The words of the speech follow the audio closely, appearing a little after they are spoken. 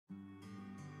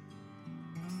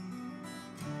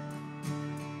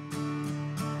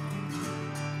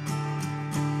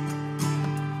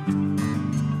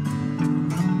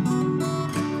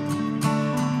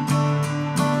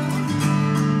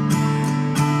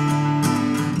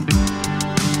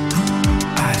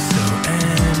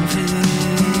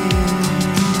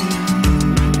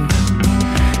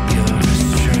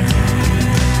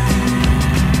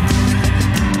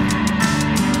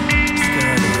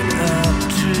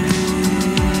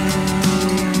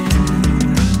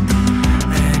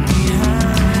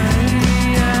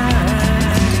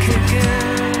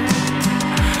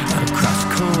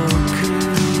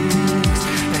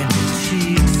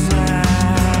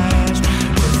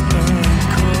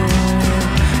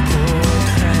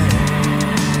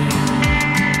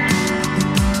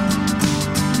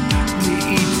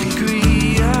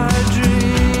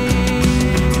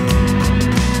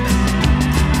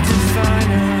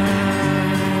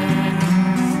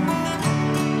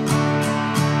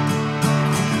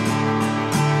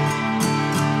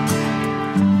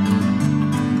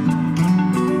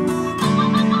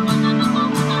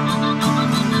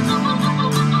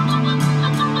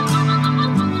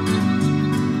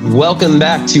Welcome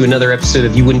back to another episode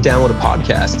of You Wouldn't Download a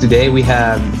Podcast. Today we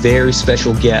have very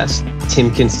special guest,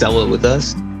 Tim Kinsella, with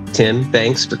us. Tim,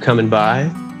 thanks for coming by.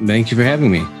 Thank you for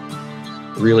having me.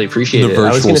 Really appreciate it.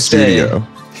 I was going to studio.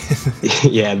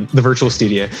 Yeah, the virtual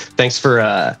studio. Thanks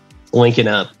for linking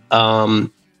up. I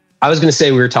was going to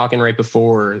say, we were talking right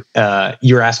before,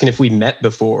 you were asking if we met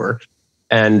before,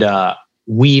 and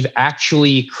we've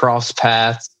actually crossed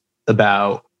paths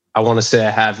about, I want to say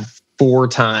I have 4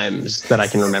 times that I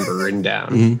can remember written down.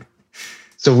 Mm-hmm.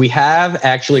 So we have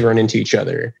actually run into each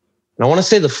other. And I want to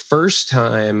say the first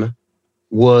time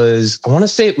was, I want to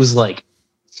say it was like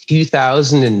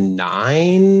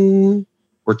 2009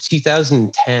 or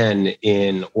 2010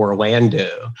 in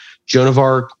Orlando. Joan of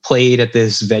Arc played at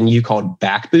this venue called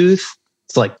Back Booth.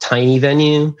 It's like tiny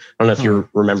venue. I don't know if you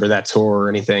remember that tour or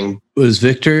anything. Was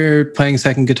Victor playing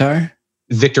second guitar?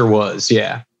 Victor was,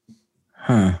 yeah.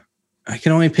 Huh. I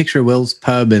can only picture Will's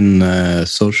Pub and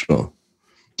Social.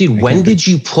 Dude, when did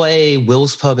you play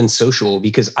Will's Pub and Social?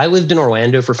 Because I lived in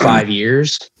Orlando for 5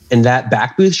 years, and that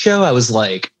Back Booth show, I was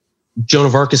like, Joan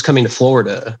of Arc is coming to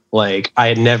Florida. Like, I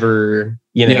had never,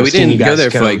 we didn't go there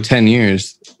for like 10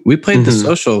 years. We played the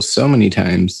Social so many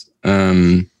times.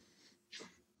 And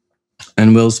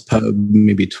Will's Pub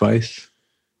maybe twice.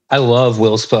 I love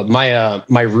Will's Pub. My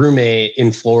roommate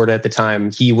in Florida at the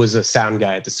time, he was a sound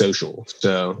guy at the Social.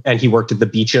 So, and he worked at the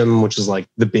Beecham, which is like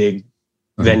the big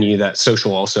venue that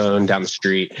Social also owned down the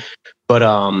street. But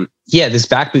yeah, this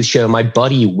Back Booth show, my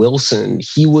buddy Wilson,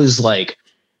 he was like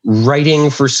writing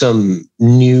for some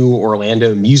new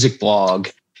Orlando music blog,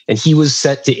 and he was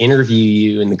set to interview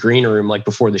you in the green room like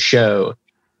before the show.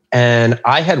 And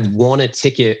I had won a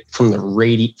ticket from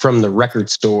the record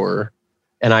store.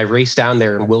 And I raced down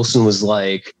there, and Wilson was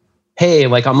like, hey,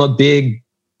 like, I'm a big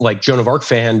like Joan of Arc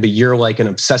fan, but you're like an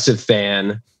obsessive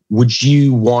fan. Would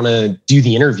you want to do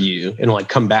the interview and like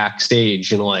come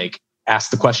backstage and like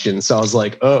ask the questions? So I was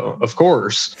like, oh, of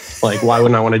course. Like, why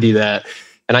wouldn't I want to do that?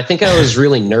 And I think I was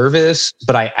really nervous,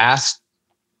 but I asked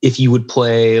if you would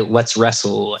play Let's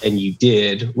Wrestle, and you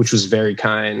did, which was very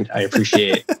kind. I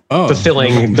appreciate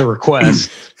fulfilling the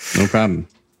request. No problem.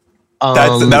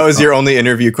 That was your only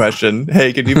interview question.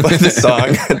 Hey, could you play the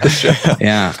song at the show?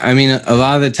 Yeah. I mean, a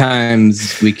lot of the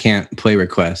times we can't play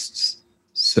requests.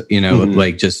 So,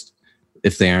 like just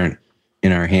if they aren't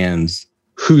in our hands.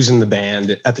 Who's in the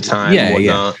band at the time? Yeah,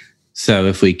 yeah. So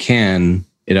if we can,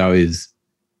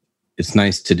 it's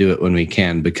nice to do it when we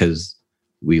can, because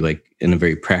we like in a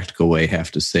very practical way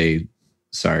have to say,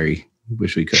 sorry,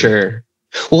 wish we could. Sure.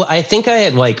 Well, I think I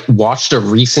had like watched a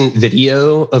recent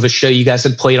video of a show you guys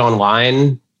had played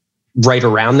online right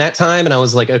around that time. And I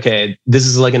was like, okay, this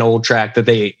is like an old track that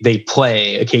they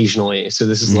play occasionally. So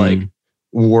this is like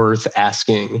worth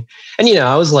asking. And,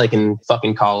 I was like in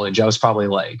fucking college. I was probably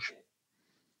like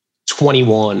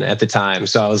 21 at the time.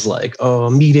 So I was like, oh,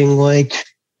 I'm meeting like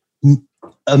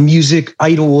a music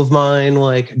idol of mine.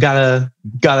 Like gotta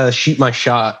shoot my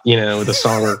shot, with a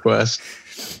song request.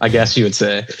 I guess you would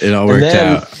say. It all worked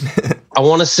out. I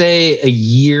want to say a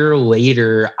year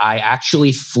later, I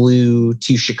actually flew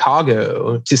to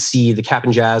Chicago to see the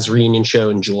Cap'n Jazz reunion show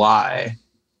in July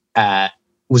at,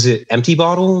 was it Empty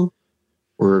Bottle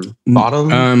or Bottom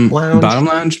Lounge? Bottom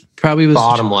Lounge probably was.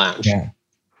 Bottom Lounge. Yeah.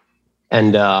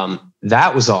 And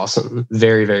that was awesome.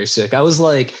 Very, very sick. I was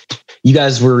like, you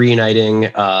guys were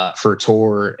reuniting for a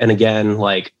tour. And again,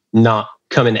 like not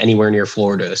coming anywhere near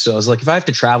Florida. So I was like, if I have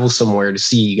to travel somewhere to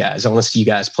see you guys, I want to see you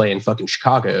guys play in fucking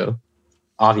Chicago.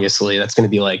 Obviously, that's going to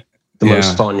be like the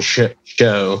most fun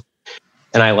show.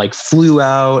 And I like flew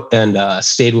out and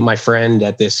stayed with my friend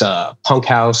at this punk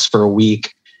house for a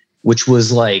week, which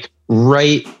was like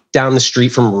right down the street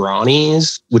from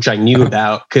Ronnie's, which I knew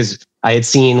about because I had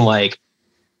seen like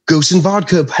Ghost and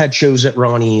Vodka had shows at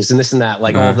Ronnie's and this and that,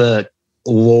 like all the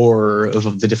lore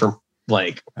of the different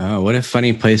like, oh, what a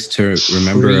funny place to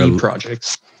remember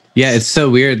projects. Yeah, it's so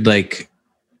weird. Like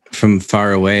from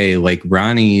far away, like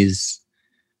Ronnie's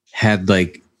had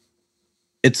like,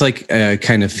 it's like a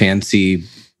kind of fancy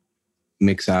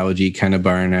mixology kind of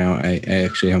bar now. I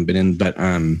actually haven't been in, but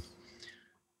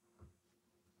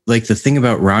like the thing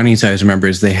about Ronnie's I always remember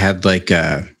is they had like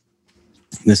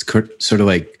this sort of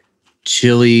like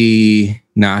chili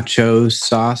nacho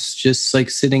sauce just like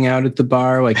sitting out at the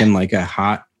bar, like in like a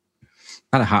hot,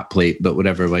 not a hot plate, but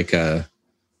whatever, like a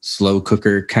slow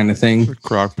cooker kind of thing.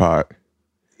 Crock pot.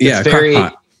 Yeah, crock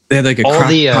pot. They had like a crock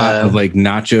pot of like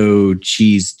nacho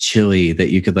cheese chili that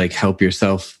you could like help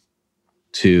yourself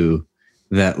to,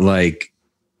 that like,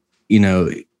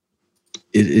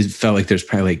 it felt like there's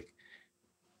probably like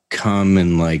cum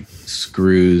and like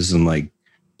screws and like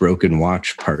broken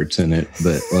watch parts in it,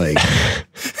 but like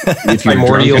if you're drunk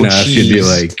Primordial enough, you'd be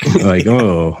cheese. like,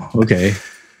 oh, okay.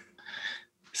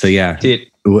 So yeah, Dude,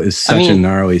 it was such a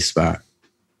gnarly spot.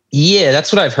 Yeah,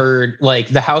 that's what I've heard. Like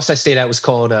the house I stayed at was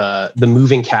called the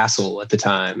Moving Castle at the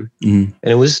time. Mhm.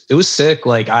 And it was sick.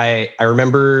 Like I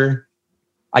remember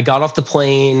I got off the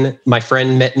plane, my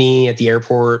friend met me at the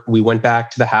airport. We went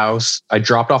back to the house. I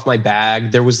dropped off my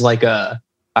bag. There was like a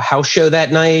house show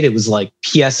that night. It was like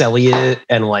P.S. Eliot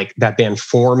and like that band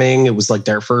Forming. It was like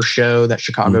their first show, that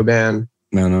Chicago band.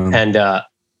 No. And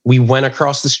we went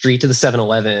across the street to the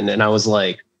 7-Eleven and I was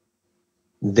like,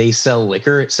 they sell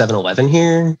liquor at 7-Eleven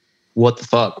here? What the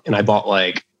fuck? And I bought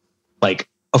like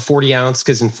a 40 ounce,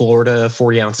 because in Florida,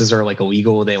 40 ounces are like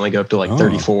illegal. They only go up to like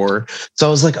 34. So I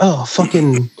was like, oh,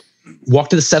 fucking walk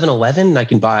to the 7-Eleven and I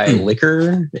can buy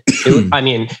liquor. I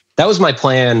mean, that was my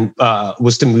plan,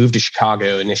 was to move to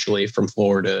Chicago initially from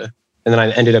Florida. And then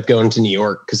I ended up going to New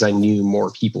York because I knew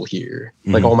more people here.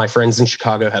 Like all my friends in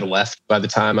Chicago had left by the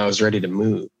time I was ready to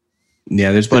move.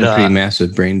 Yeah, there's been a pretty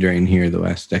massive brain drain here the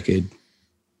last decade.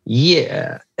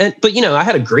 Yeah. But you know, I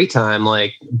had a great time,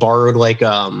 like borrowed like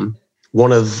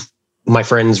one of my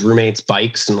friend's roommates'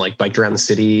 bikes and like biked around the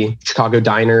city, Chicago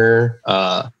diner,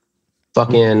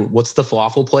 fucking what's the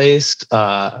falafel place?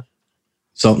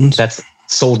 Sultan's? That's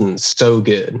Sultan's, so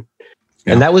good.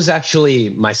 Yeah. And that was actually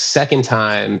my second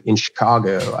time in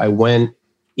Chicago. I went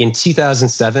in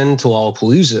 2007 to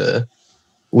Lollapalooza,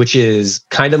 which is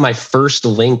kind of my first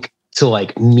link to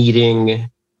like meeting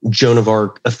Joan of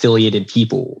Arc affiliated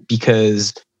people,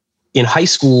 because in high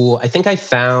school, I think I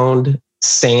found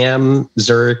Sam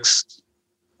Zurich's,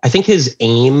 I think his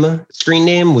AIM screen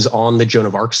name was on the Joan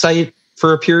of Arc site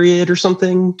for a period or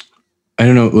something. I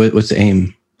don't know. What's the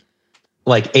AIM?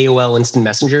 Like AOL Instant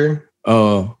Messenger.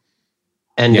 Oh.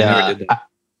 And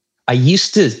I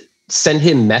used to send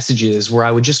him messages where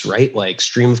I would just write like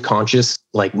stream of conscious,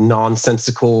 like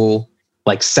nonsensical,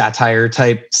 like satire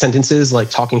type sentences,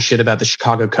 like talking shit about the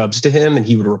Chicago Cubs to him, and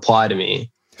he would reply to me.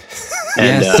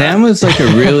 And, Sam was like a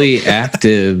really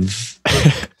active,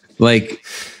 like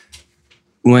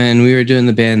when we were doing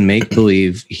the band Make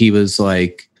Believe, he was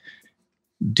like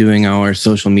doing our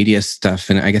social media stuff,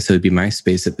 and I guess it would be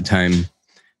MySpace at the time.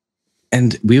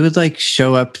 And we would like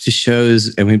show up to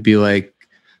shows and we'd be like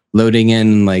loading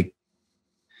in, like,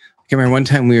 I can remember one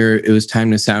time it was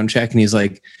time to sound check, and he's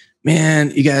like,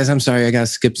 man, you guys, I'm sorry, I got to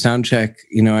skip sound check.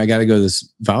 You know, I got to go to this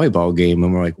volleyball game.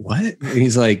 And we're like, what? And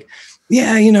he's like,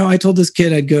 yeah, you know, I told this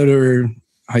kid I'd go to her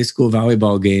high school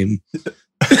volleyball game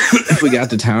if we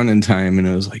got to town in time. And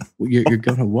it was like, you're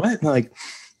going to what? And like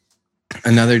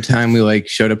another time we like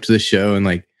showed up to the show, and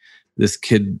like this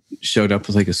kid showed up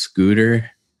with like a scooter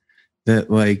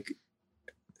that like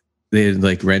they had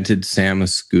like rented Sam a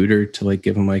scooter to like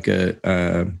give him like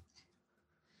a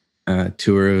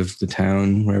tour of the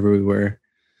town wherever we were.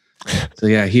 So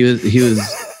yeah, he was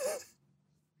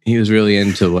really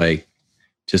into like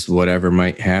just whatever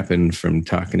might happen from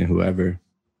talking to whoever.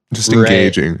 Just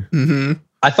engaging. Mm-hmm.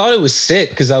 I thought it was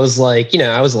sick because I was like, you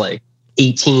know, I was like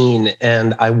 18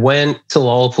 and I went to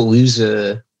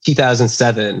Lollapalooza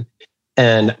 2007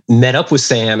 and met up with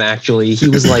Sam. Actually, he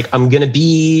was like, I'm going to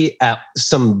be at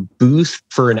some booth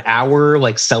for an hour,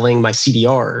 like selling my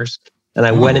CDRs. And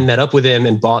I went and met up with him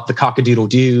and bought the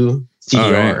Cock-a-Doodle-Doo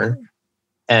CDR. Right.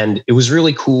 And it was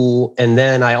really cool. And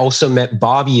then I also met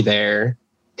Bobby there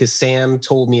because Sam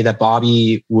told me that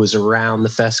Bobby was around the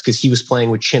fest because he was playing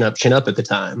with Chin Up at the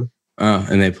time. Oh,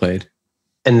 and they played.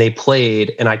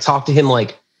 And I talked to him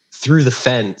like through the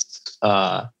fence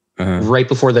right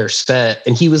before their set.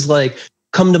 And he was like,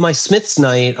 come to my Smiths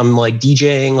night. I'm like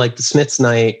DJing like the Smiths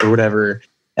night or whatever.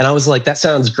 And I was like, that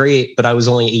sounds great, but I was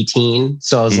only 18.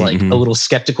 So I was like a little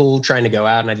skeptical trying to go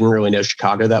out, and I didn't really know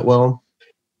Chicago that well.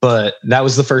 But that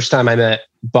was the first time I met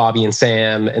Bobby and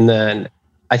Sam. And then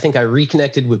I think I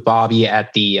reconnected with Bobby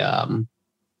at the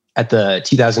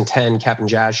 2010 Cap'n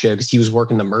Jazz show because he was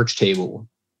working the merch table.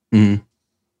 Mm.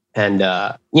 And,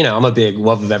 you know, I'm a big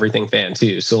Love of Everything fan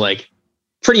too. So like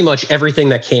pretty much everything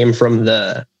that came from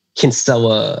the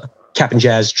Kinsella Cap'n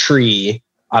Jazz tree,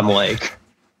 I'm like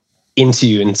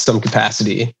into in some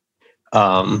capacity.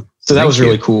 So that was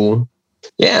really cool.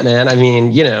 Yeah, man. I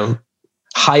mean, you know,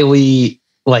 highly,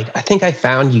 like, I think I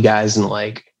found you guys in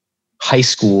like high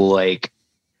school. Like,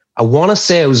 I want to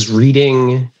say I was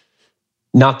reading,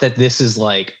 not that this is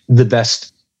like the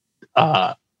best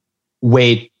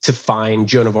way to find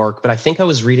Joan of Arc, but I think I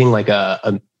was reading like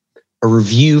a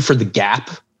review for The Gap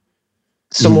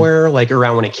somewhere, like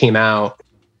around when it came out.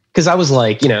 Cause I was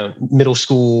like, you know, middle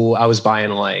school, I was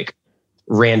buying like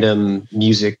random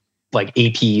music, like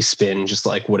AP Spin, just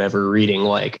like whatever, reading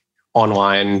like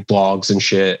online blogs and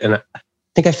shit. And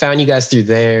think I found you guys through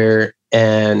there.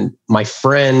 And my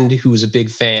friend who was a big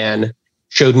fan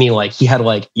showed me like he had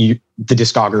like the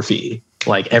discography,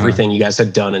 like everything you guys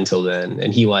had done until then.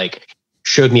 And he like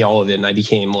showed me all of it and I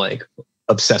became like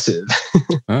obsessive.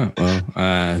 Oh,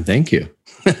 well, thank you.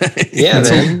 Yeah,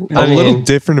 man. A little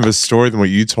different of a story than what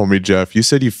you told me, Jeff. You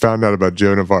said you found out about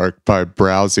Joan of Arc by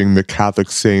browsing the Catholic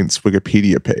Saints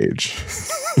Wikipedia page.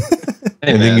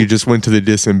 And then you just went to the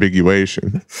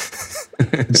disambiguation.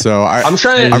 So I'm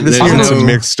just hearing some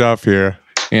mixed stuff here.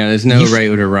 Yeah, there's no right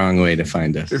or wrong way to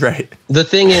find us. Right. The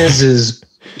thing is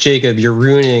Jacob, you're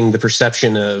ruining the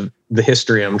perception of the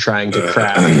history I'm trying to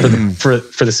craft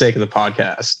for the sake of the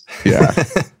podcast. Yeah.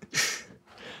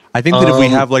 I think that if we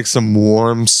have like some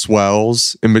warm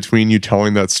swells in between you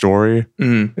telling that story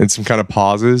and some kind of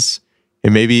pauses,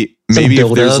 and maybe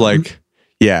if there's like,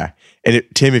 yeah. And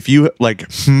Tim, if you like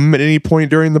at any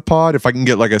point during the pod, if I can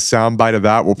get like a sound bite of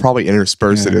that, we'll probably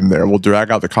intersperse it in there. We'll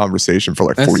drag out the conversation for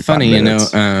like 45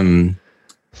 minutes. You know,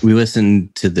 we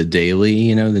listen to The Daily,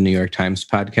 you know, the New York Times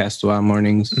podcast a lot of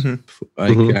mornings,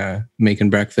 making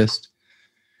breakfast.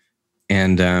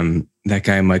 And that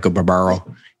guy, Michael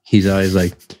Barbaro, he's always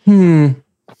like, And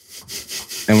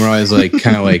we're always like,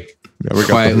 kind of like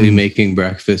quietly making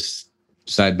breakfast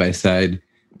side by side,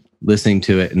 listening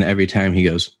to it. And every time he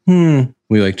goes,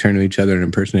 we like turn to each other and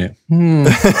impersonate.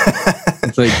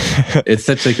 It's like, it's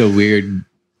such like a weird,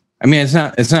 I mean, it's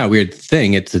not a weird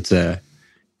thing. It's a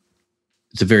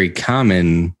very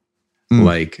common,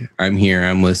 like, I'm here,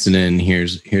 I'm listening.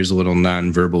 Here's a little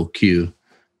nonverbal cue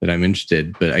that I'm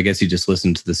interested. But I guess you just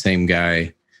listen to the same guy,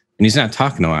 and he's not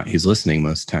talking a lot. He's listening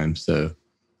most of the time. So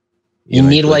you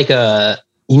need to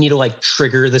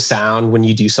trigger the sound when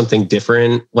you do something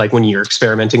different. Like when you're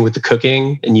experimenting with the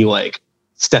cooking and you like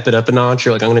step it up a notch.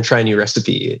 You're like, I'm going to try a new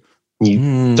recipe. And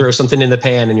you throw something in the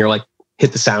pan and you're like,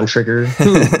 hit the sound trigger.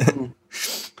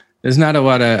 There's not a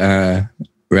lot of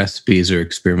recipes or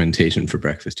experimentation for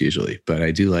breakfast usually, but I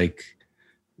do like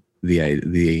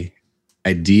the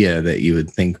idea that you would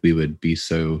think we would be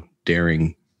so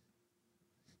daring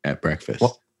at breakfast.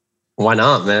 Well, why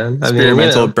not, man?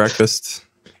 Experimental breakfast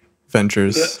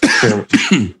ventures.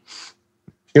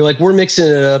 You're like, we're mixing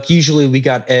it up. Usually we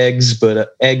got eggs,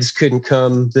 but eggs couldn't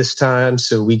come this time,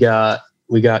 so we got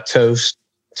toast.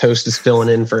 Toast is filling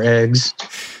in for eggs.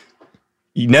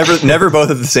 You never both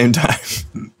at the same time.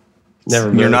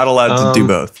 Never. You're not allowed to do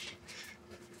both.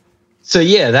 So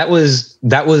yeah, that was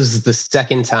the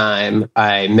second time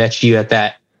I met you at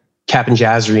that Cap and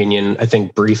Jazz reunion, I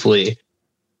think briefly.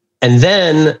 And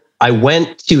then I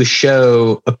went to a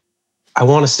show. I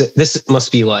want to say this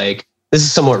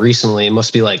is somewhat recently. It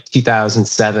must be like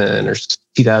 2007 or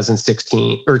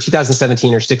 2016 or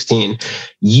 2017 or 16.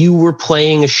 You were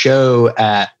playing a show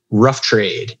at Rough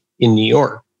Trade in New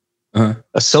York, a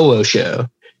solo show.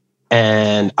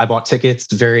 And I bought tickets,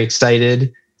 very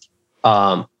excited.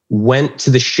 Went to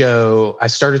the show. I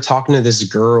started talking to this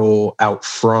girl out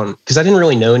front because I didn't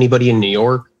really know anybody in New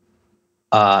York.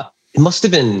 It must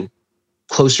have been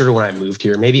closer to when I moved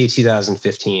here, maybe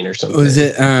 2015 or something. Was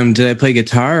it, did I play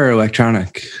guitar or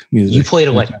electronic music? You played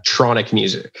electronic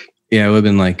music. Yeah, it would have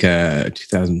been like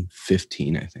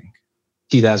 2015, I think.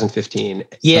 2015.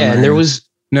 Yeah, summer. And there was...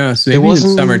 No, so maybe it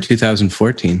was summer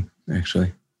 2014,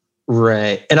 actually.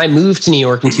 Right. And I moved to New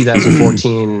York in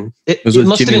 2014. It was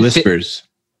with Jimmy Whispers.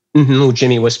 With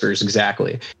Jimmy Whispers,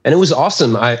 exactly. And it was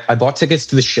awesome. I bought tickets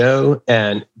to the show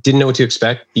and didn't know what to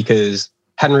expect because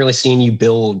hadn't really seen you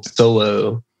build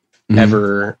solo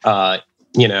ever, to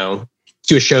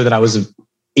a show that I was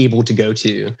able to go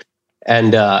to.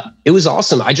 And it was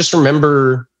awesome. I just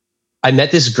remember I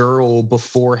met this girl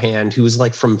beforehand who was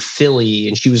like from Philly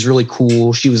and she was really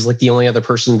cool. She was like the only other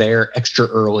person there extra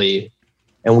early.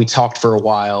 And we talked for a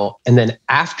while. And then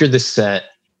after the set,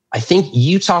 I think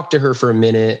you talked to her for a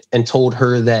minute and told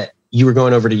her that you were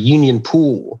going over to Union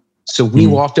Pool. So we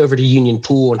walked over to Union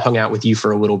Pool and hung out with you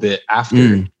for a little bit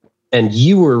after. And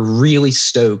you were really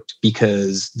stoked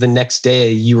because the next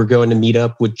day you were going to meet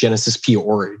up with Genesis P.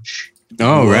 Orridge.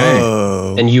 Oh,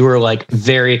 right. And you were like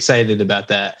very excited about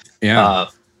that. Yeah.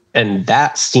 And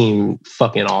that seemed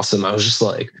fucking awesome. I was just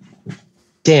like,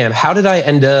 damn, how did I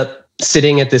end up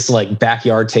sitting at this like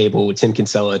backyard table with Tim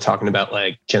Kinsella talking about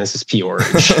like Genesis P.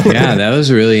 Orridge? Yeah, that was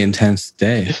a really intense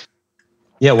day.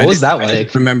 Yeah, what was that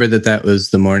like? I remember that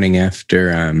was the morning after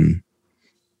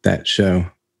that show.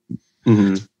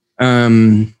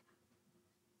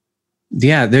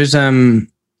 Yeah, there's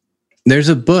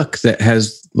a book that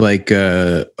has like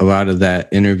a lot of that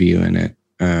interview in it.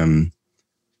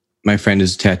 My friend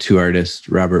is a tattoo artist,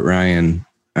 Robert Ryan.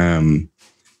 It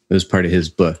was part of his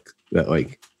book that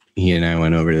like he and I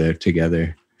went over there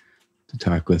together to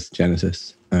talk with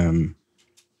Genesis.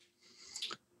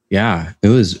 Yeah, it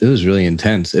was really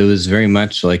intense. It was very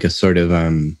much like a sort of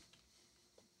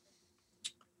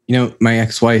my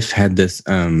ex-wife had this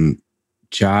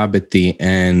job at the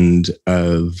end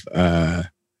of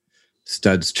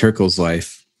Studs Terkel's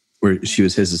life where she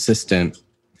was his assistant.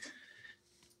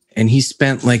 And he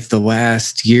spent like the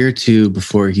last year or two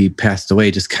before he passed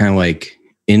away just kind of like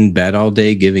in bed all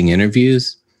day giving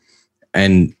interviews.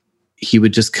 And he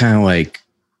would just kind of like,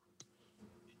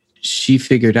 she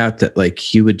figured out that like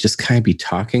he would just kind of be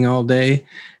talking all day,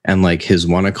 and like his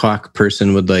 1 o'clock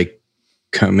person would like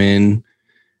come in,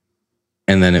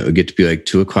 and then it would get to be like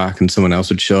 2 o'clock and someone else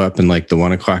would show up, and like the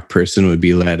 1 o'clock person would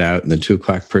be let out and the 2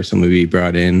 o'clock person would be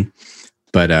brought in.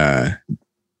 But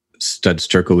Studs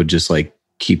Terkel would just like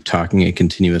keep talking a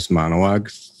continuous monologue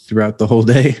throughout the whole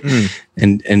day.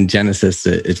 And Genesis,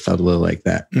 it felt a little like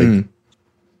that. Like,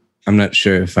 I'm not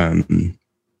sure if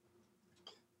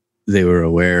they were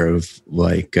aware of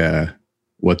like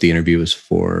what the interview was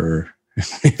for or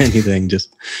anything.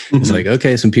 Just it's like,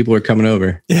 okay, some people are coming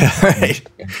over. Yeah,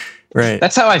 right.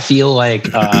 That's how I feel like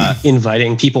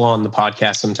inviting people on the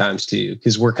podcast sometimes too,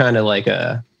 because we're kind of like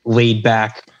a laid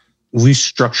back, loose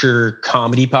structure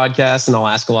comedy podcast, and I'll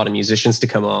ask a lot of musicians to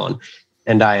come on,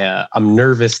 and I'm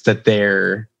nervous that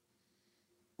they're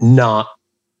not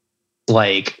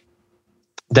like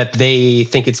that. They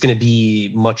think it's going to be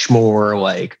much more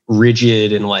like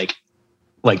rigid and like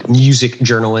music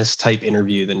journalist type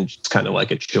interview than just kind of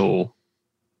like a chill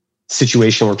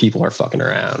situation where people are fucking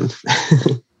around.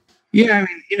 Yeah, I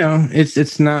mean,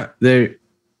 it's not there.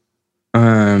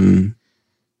 From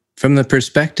the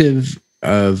perspective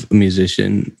of a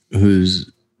musician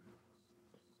who's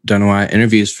done a lot of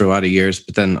interviews for a lot of years,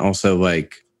 but then also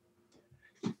like,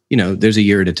 there's a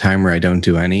year at a time where I don't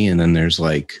do any, and then there's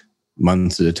like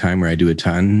months at a time where I do a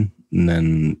ton, and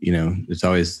then it's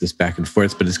always this back and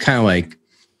forth. But it's kind of like,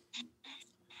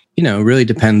 it really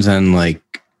depends on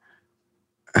like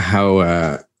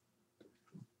how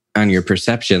on your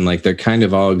perception. Like they're kind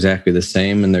of all exactly the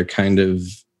same, and they're kind of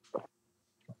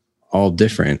all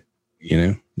different.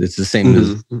 It's the same.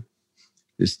 Mm-hmm.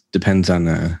 It depends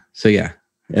on so yeah,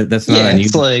 that's not on you.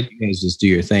 It's like you guys just do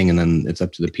your thing, and then it's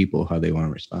up to the people how they want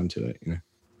to respond to it.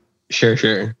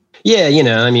 Sure. Yeah,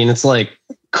 I mean, it's like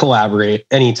collaborate,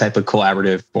 any type of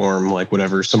collaborative form, like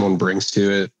whatever someone brings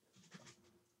to it.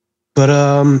 But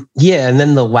yeah, and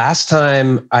then the last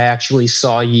time I actually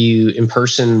saw you in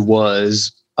person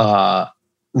was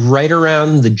right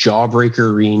around the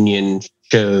Jawbreaker reunion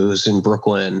shows in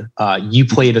Brooklyn. You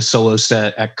played a solo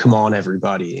set at Come On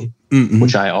Everybody,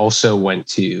 which I also went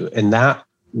to, and that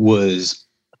was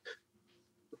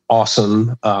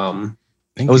awesome.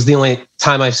 It was the only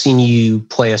time I've seen you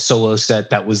play a solo set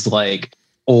that was like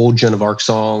old Joan of Arc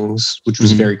songs, which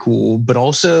was very cool. But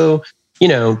also,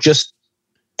 just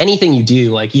anything you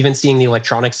do, like even seeing the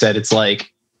electronic set, it's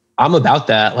like, I'm about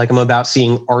that. Like I'm about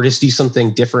seeing artists do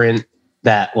something different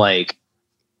that like,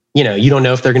 you don't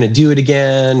know if they're going to do it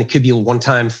again. It could be a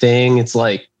one-time thing. It's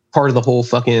like part of the whole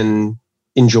fucking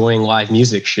enjoying live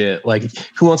music shit. Like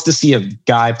who wants to see a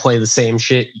guy play the same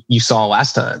shit you saw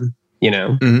last time,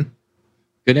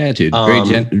 Good attitude.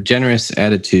 Very generous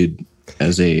attitude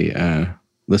as a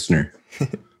listener.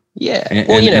 Yeah.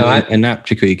 And not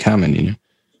particularly common,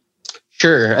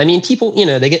 Sure. I mean, people,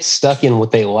 they get stuck in what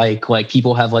they like. Like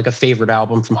people have like a favorite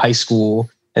album from high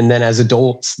school, and then as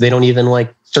adults, they don't even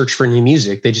like search for new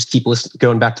music. They just keep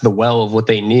going back to the well of what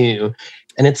they knew.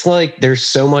 And it's like, there's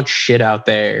so much shit out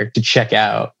there to check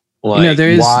out. Like,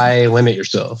 why limit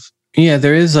yourself? Yeah,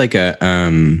 there is like a,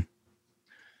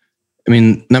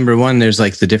 number one, there's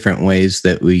like the different ways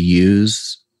that we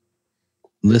use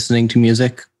listening to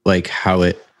music, like how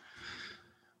it,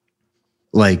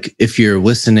 like if you're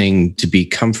listening to be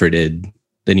comforted,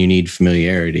 then you need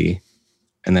familiarity.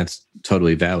 And that's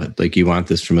totally valid. Like you want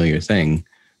this familiar thing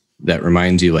that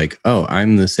reminds you like, oh,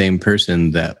 I'm the same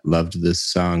person that loved this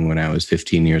song when I was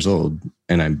 15 years old.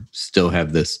 And I still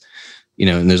have this,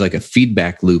 and there's like a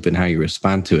feedback loop in how you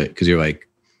respond to it. Cause you're like,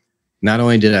 not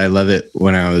only did I love it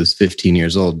when I was 15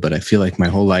 years old, but I feel like my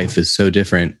whole life is so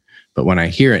different. But when I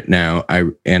hear it now,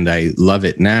 I love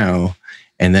it now.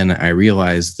 And then I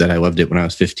realized that I loved it when I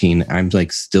was 15. I'm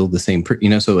like still the same,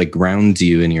 so it like grounds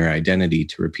you in your identity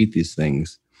to repeat these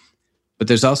things. But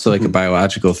there's also like a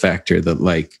biological factor that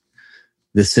like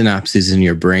the synapses in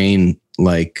your brain,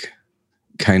 like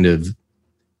kind of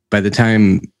by the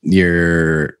time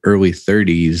you're early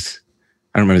 30s,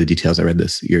 I don't remember the details. I read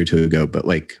this a year or two ago, but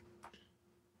like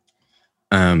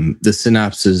the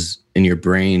synapses in your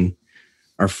brain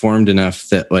are formed enough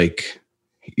that like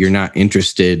you're not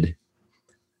interested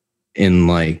in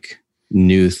like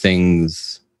new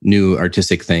things, new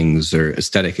artistic things or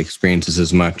aesthetic experiences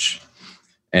as much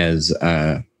as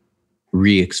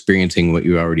re-experiencing what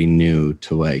you already knew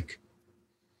to like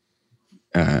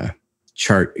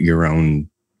chart your own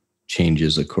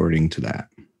changes according to that.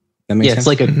 That makes sense?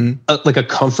 It's like a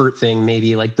comfort thing,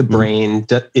 maybe like the brain,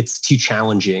 it's too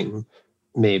challenging,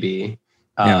 maybe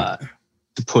to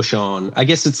push on. I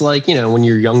guess it's like, when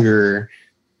you're younger,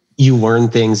 you learn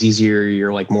things easier.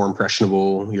 You're like more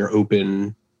impressionable. You're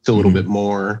open to a little bit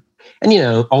more. And,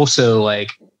 also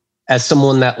like as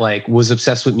someone that like was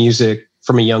obsessed with music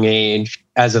from a young age,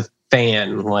 as a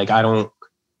fan, like I don't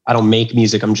make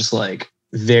music. I'm just like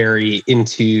very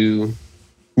into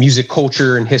music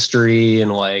culture and history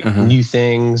and like new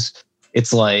things.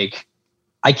 It's like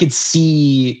I could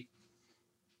see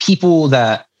people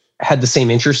that had the same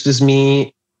interest as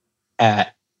me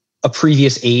at a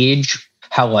previous age,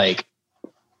 how like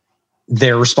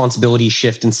their responsibilities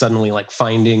shift and suddenly like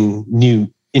finding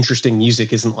new interesting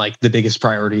music isn't like the biggest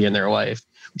priority in their life,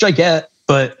 which I get,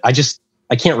 but I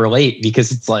can't relate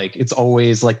because it's like, it's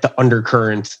always like the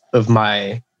undercurrent of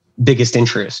my biggest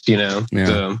interest, Yeah.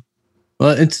 So,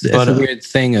 well, it's a weird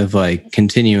thing of like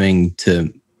continuing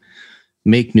to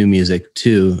make new music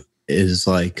too, is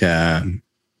like,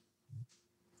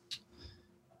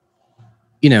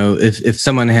 if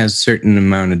someone has a certain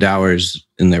amount of dollars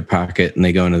in their pocket and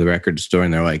they go into the record store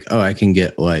and they're like, oh, I can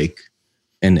get like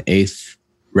an 8th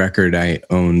record I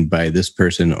own by this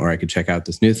person, or I could check out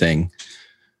this new thing.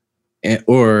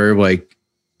 Or like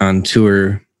on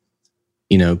tour,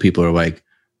 people are like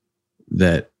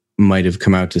that might have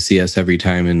come out to see us every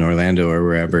time in Orlando or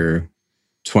wherever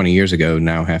 20 years ago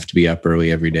now have to be up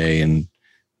early every day and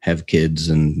have kids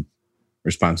and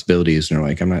responsibilities. And are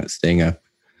like, I'm not staying up,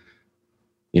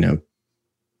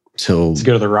 till to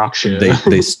go to the rock show.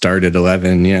 They start at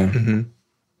 11. Yeah.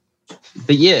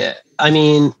 But yeah, I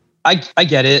mean, I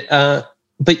get it.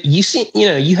 But you see,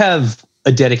 you have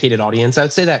a dedicated audience. I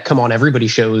would say that Come On Everybody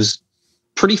show is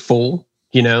pretty full,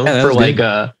 for like,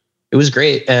 it was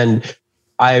great. And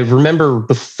I remember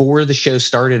before the show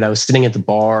started, I was sitting at the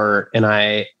bar and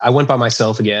I went by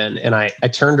myself again, and I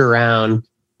turned around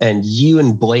and you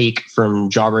and Blake from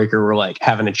Jawbreaker were like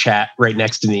having a chat right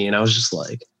next to me. And I was just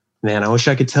like, man, I wish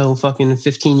I could tell fucking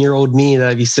 15-year-old me that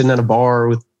I'd be sitting at a bar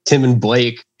with Tim and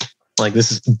Blake. Like,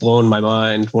 this is blowing my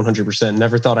mind 100%.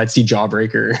 Never thought I'd see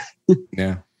Jawbreaker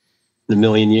in a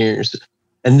million years.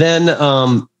 And then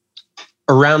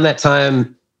around that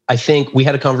time, I think we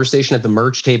had a conversation at the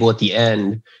merch table at the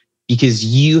end, because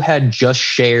you had just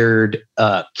shared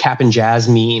a Cap and Jazz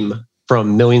meme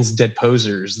from Millions of Dead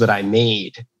Posers that I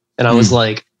made. And I was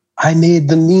like, I made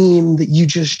the meme that you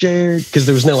just shared, because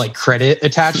there was no like credit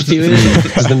attached to it.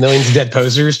 It was the Millions of Dead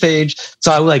Posers page.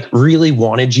 So I like really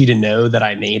wanted you to know that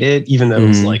I made it, even though it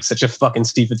was like such a fucking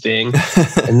stupid thing.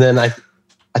 And then I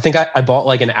think I bought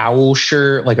like an owl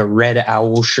shirt, like a red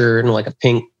owl shirt and like a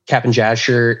pink Cap and Jazz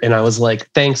shirt. And I was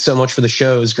like, thanks so much for the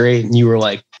show. It was great. And you were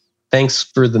like, thanks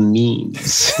for the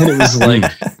memes. And it was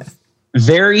like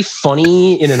very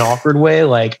funny in an awkward way.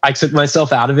 Like I took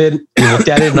myself out of it and looked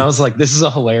at it and I was like, this is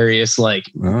a hilarious, like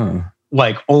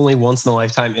only once in a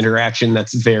lifetime interaction.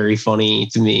 That's very funny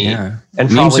to me. Yeah.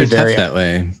 And memes probably are tough that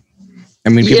way. I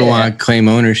mean, people want to claim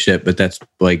ownership, but that's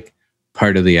like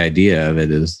part of the idea of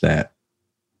it, is that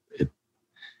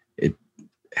it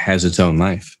has its own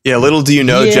life. Yeah. Little do you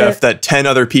know, Jeff, that 10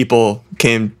 other people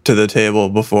came to the table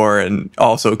before and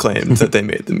also claimed that they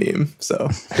made the meme. So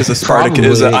it's a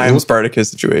Spartacus, I am Spartacus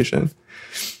situation.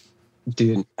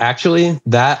 Dude, actually,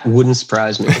 that wouldn't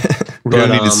surprise me. We're going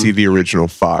to need to see the original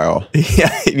file.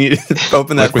 Yeah, you need to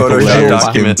open that Photoshop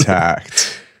document.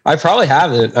 Intact. I probably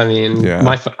have it. I mean,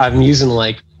 I'm using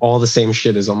like all the same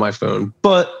shit as on my phone,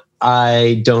 but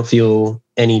I don't feel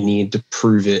any need to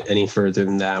prove it any further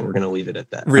than that. We're going to leave it at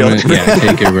that.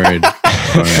 Take your word.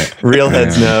 Real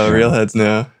heads know. Real heads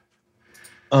know.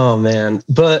 Oh man.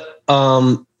 But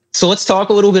so let's talk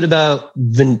a little bit about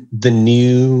the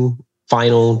new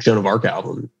final Joan of Arc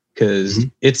album, because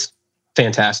it's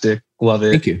fantastic. Love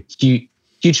it. Thank you.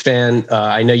 Huge fan.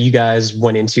 I know you guys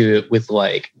went into it with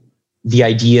like the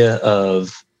idea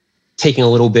of taking a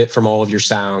little bit from all of your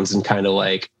sounds and kind of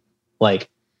like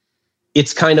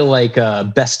it's kind of like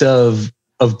a best of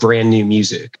brand new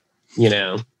music,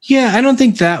 Yeah, I don't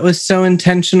think that was so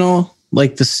intentional.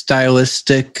 Like the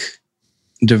stylistic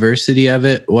diversity of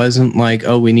it wasn't like,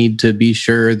 oh, we need to be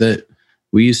sure that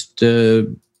we used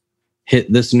to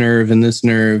hit this nerve and this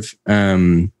nerve.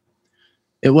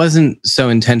 It wasn't so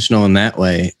intentional in that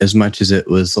way, as much as it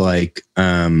was like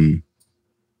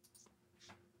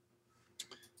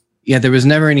Yeah, there was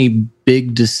never any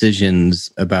big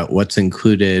decisions about what's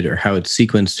included or how it's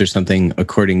sequenced or something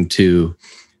according to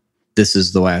this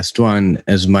is the last one,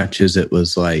 as much as it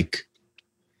was like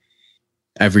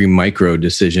every micro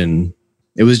decision.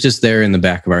 It was just there in the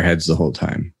back of our heads the whole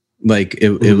time. Like it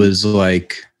was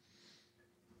like,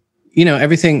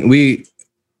 everything we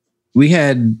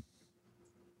had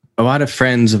a lot of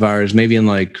friends of ours, maybe in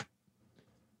like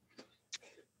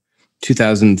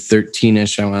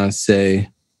 2013-ish, I want to say,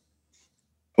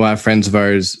 a lot of friends of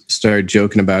ours started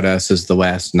joking about us as the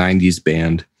last 90s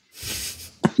band,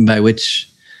 by which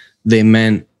they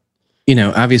meant,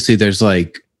 obviously there's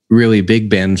like really big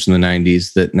bands from the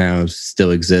 90s that now still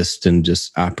exist and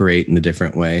just operate in a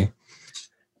different way.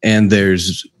 And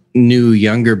there's new,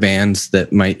 younger bands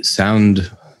that might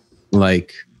sound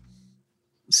like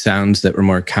sounds that were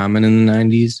more common in the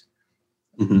 90s.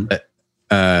 Mm-hmm. But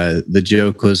the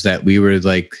joke was that we were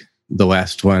like the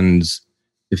last ones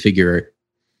to figure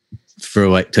for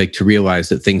like to realize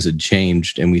that things had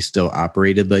changed and we still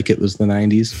operated like it was the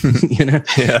 90s. Yeah.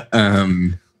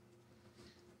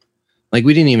 Like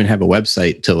we didn't even have a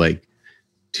website till like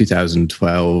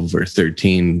 2012 or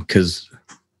 13, because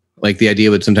like the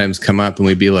idea would sometimes come up and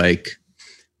we'd be like,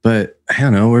 but I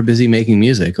don't know, we're busy making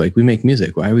music. Like we make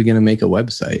music. Why are we going to make a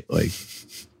website? Like,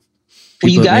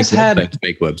 well, you guys had to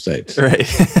make websites, right?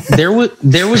 there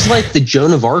was like the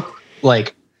Joan of Arc,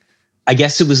 like I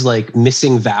guess it was like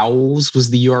Missing Vowels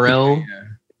was the URL,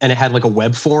 and it had like a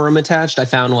web forum attached. I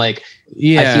found like,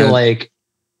 I feel like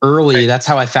early, that's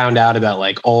how I found out about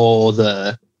like all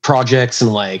the projects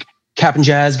and like Cap'n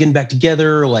Jazz getting back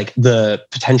together, like the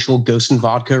potential Ghost and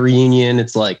Vodka reunion.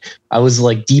 It's like I was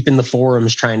like deep in the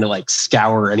forums trying to like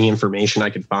scour any information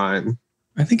I could find.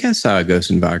 I think I saw a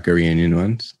Ghost and Vodka reunion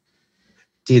once.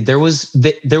 Dude, there was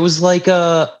like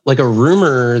a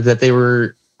rumor that they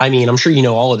were, I mean, I'm sure you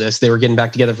know all of this, they were getting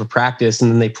back together for practice,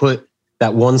 and then they put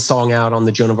that one song out on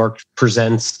the Joan of Arc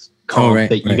Presents comp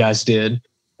that you guys did.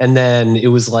 And then it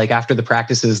was like after the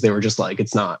practices, they were just like,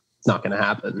 it's not going to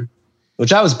happen,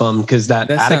 which I was bummed because that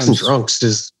Addicts and Drunks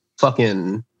is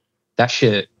fucking, that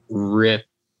shit rip.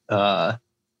 I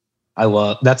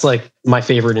love, that's like my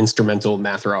favorite instrumental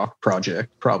math rock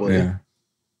project probably. Yeah.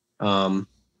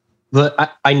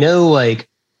 But I know like,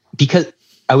 because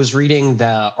I was reading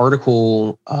the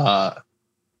article, article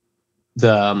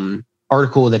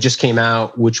that just came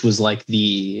out, which was like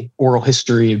the oral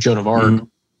history of Joan of Arc. Mm-hmm.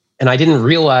 And I didn't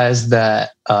realize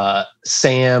that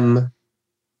Sam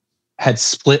had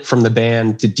split from the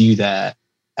band to do that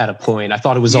at a point. I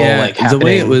thought it was all like happening. The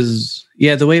way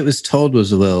it was told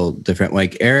was a little different.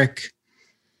 Like Eric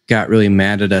got really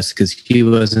mad at us because he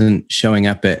wasn't showing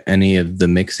up at any of the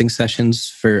mixing sessions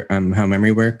for How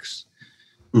Memory Works.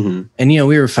 Mm-hmm. And,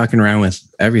 we were fucking around with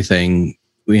everything.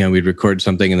 We'd record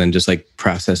something and then just like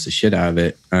process the shit out of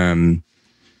it. And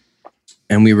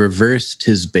we reversed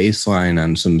his bass line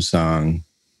on some song,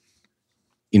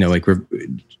 like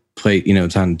play,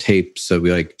 it's on tape. So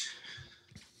we like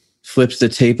flipped the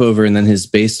tape over, and then his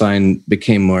bass line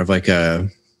became more of like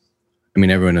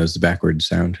everyone knows the backwards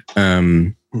sound.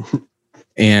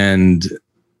 And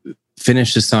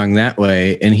finished the song that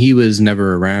way. And he was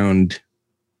never around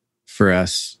for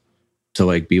us to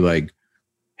like be like,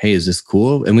 hey, is this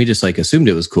cool? And we just like assumed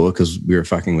it was cool because we were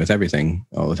fucking with everything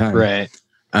all the time. Right.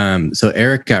 So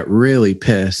Eric got really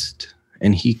pissed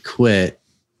and he quit,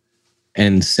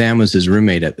 and Sam was his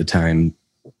roommate at the time.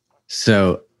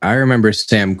 So I remember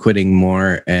Sam quitting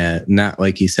more not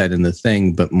like he said in the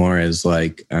thing, but more as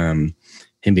like him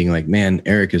being like, man,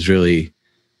 Eric is really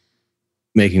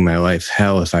making my life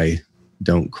hell if I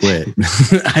don't quit.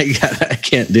 I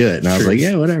can't do it. And I was like,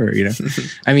 yeah, whatever,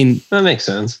 I mean, that makes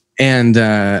sense. And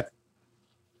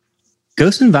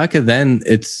Ghost and Vodka, then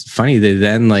it's funny, they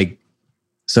then like,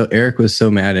 so Eric was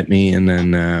so mad at me, and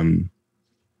then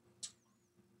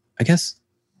I guess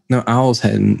Owls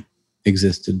hadn't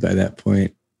existed by that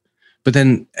point. But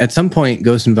then at some point,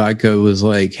 Ghost and Vodka was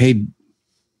like, "Hey,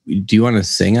 do you want to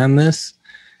sing on this?"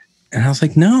 And I was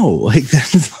like, "No, like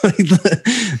that's like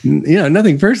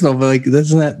nothing personal, but like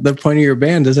that's not the point of your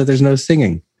band. Is that there's no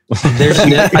singing."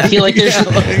 I feel like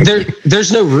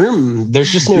there's no room.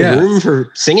 There's just no room for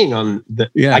singing on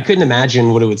the. Yeah. I couldn't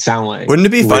imagine what it would sound like. Wouldn't it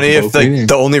be funny if like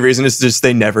the only reason is just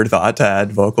they never thought to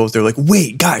add vocals? They're like,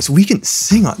 wait, guys, we can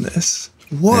sing on this.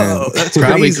 Whoa, that's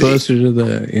probably crazy. Closer to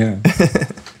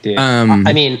the Dude,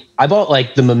 I mean, I bought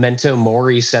like the Memento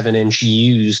Mori 7-inch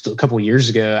used a couple years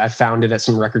ago. I found it at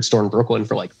some record store in Brooklyn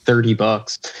for like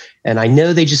 $30. And I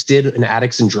know they just did an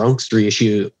Addicts and Drunks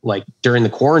reissue like during the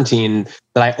quarantine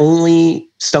that I only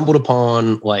stumbled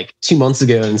upon like 2 months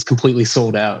ago, and it's completely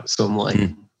sold out. So I'm like,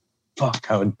 fuck,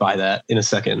 I would buy that in a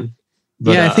second.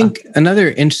 But, I think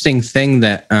another interesting thing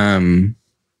that,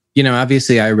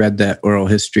 obviously I read that oral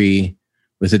history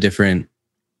with a different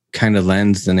kind of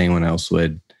lens than anyone else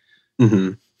would.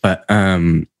 Mm-hmm. But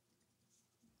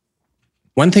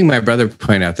one thing my brother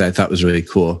pointed out that I thought was really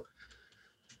cool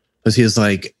was he's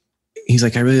like,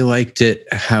 I really liked it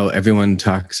how everyone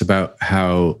talks about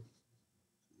how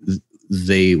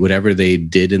whatever they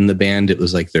did in the band, it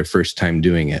was like their first time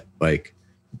doing it. Like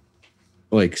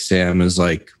Sam is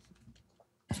like,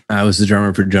 I was the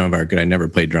drummer for Joan of Arc and I never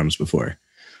played drums before.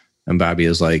 And Bobby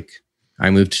is like, I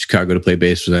moved to Chicago to play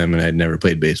bass for them and I'd never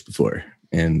played bass before.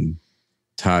 And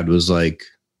Todd was like,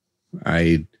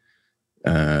 I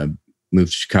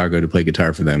moved to Chicago to play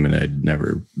guitar for them and I'd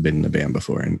never been in a band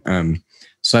before. And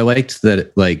so I liked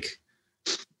that, like,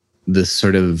 this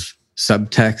sort of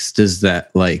subtext is that,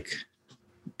 like,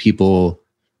 it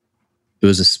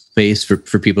was a space for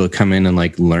people to come in and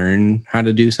like learn how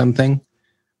to do something.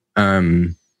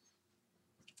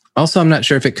 Also, I'm not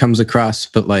sure if it comes across,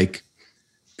 but like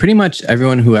pretty much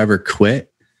everyone who ever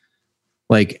quit,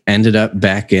 like, ended up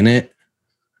back in it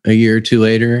a year or two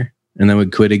later and then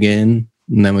would quit again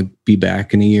and then would be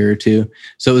back in a year or two.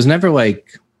 So it was never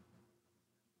like,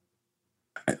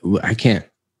 I can't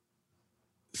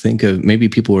think of, maybe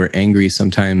people were angry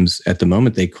sometimes at the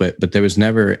moment they quit, but there was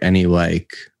never any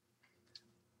like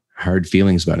hard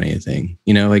feelings about anything,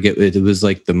 like it was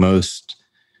like the most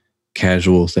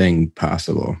casual thing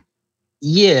possible.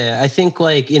 Yeah, I think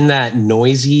like in that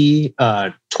noisy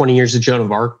 20 Years of Joan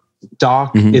of Arc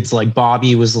doc, it's like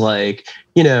Bobby was like,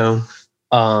 you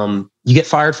get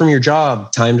fired from your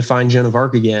job, time to find Joan of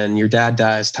Arc again. Your dad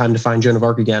dies, time to find Joan of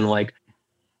Arc again. Like,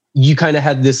 you kind of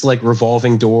had this like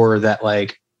revolving door that,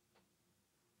 like,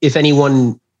 if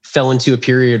anyone fell into a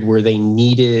period where they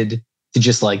needed to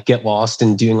just like get lost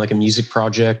in doing like a music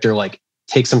project or like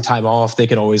take some time off, they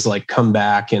could always like come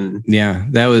back. And yeah,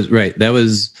 that was right. That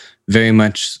was very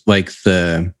much like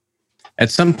at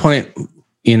some point,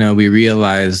 we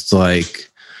realized like,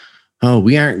 oh,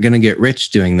 we aren't going to get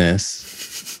rich doing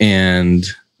this. And,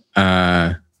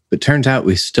 but turns out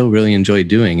we still really enjoy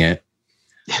doing it.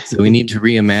 So we need to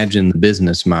reimagine the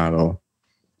business model.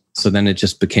 So then it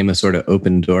just became a sort of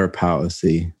open door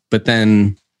policy. But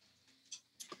then,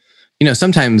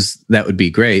 sometimes that would be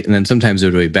great. And then sometimes it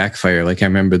would really backfire. Like I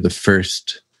remember the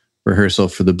first rehearsal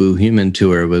for the Boo Human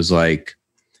tour was like,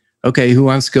 okay, who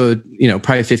wants to go?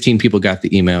 Probably 15 people got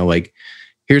the email. Like,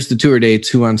 here's the tour dates.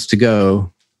 Who wants to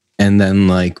go? And then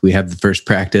like we have the first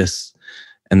practice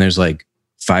and there's like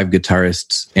 5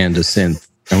 guitarists and a synth.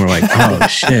 And we're like, oh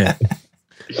shit.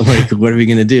 Like, what are we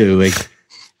going to do? Like,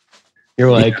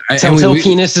 you're like, Telltale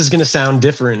Penis is going to sound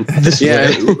different this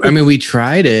way. I mean, we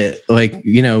tried it. Like,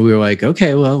 we were like,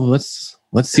 okay, well, let's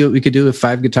see what we could do with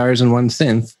 5 guitars and 1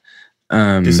 synth.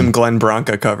 Do some Glenn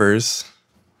Branca covers.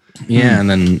 Yeah. And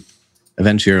then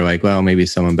eventually you're like, well, maybe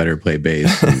someone better play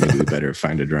bass. And maybe we better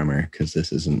find a drummer because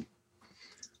this isn't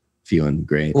feeling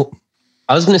great. Well,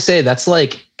 I was going to say that's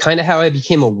like kind of how I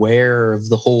became aware of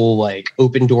the whole like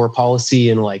open door policy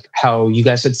and like how you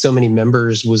guys had so many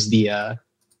members was the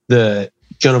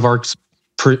Joan of Arc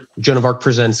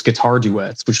Presents Guitar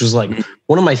Duets, which was like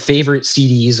one of my favorite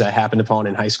CDs I happened upon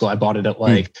in high school. I bought it at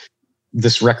like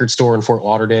this record store in Fort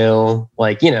Lauderdale.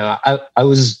 Like, I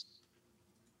was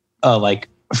like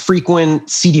a frequent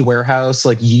CD warehouse,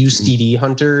 like used CD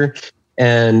hunter.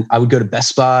 And I would go to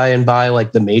Best Buy and buy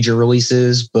like the major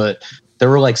releases, but there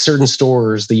were like certain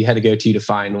stores that you had to go to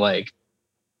find like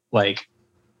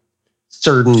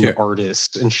certain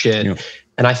artists and shit. Yeah.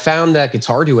 And I found that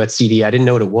Guitar Duet CD. I didn't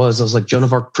know what it was. I was like, Joan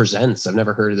of Arc Presents. I've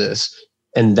never heard of this.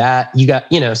 And that you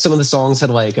got, some of the songs had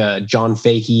like a John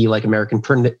Fahey, like American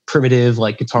Primitive,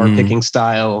 like guitar picking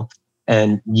style.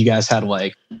 And you guys had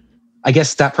like, I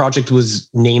guess that project was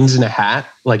names in a hat,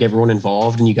 like everyone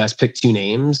involved, and you guys picked 2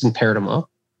 names and paired them up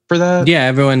for that. Yeah,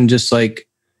 everyone just like,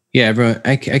 everyone.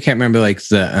 I can't remember like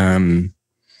the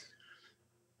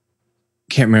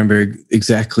can't remember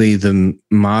exactly the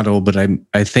model, but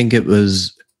I think it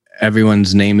was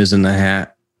everyone's name is in the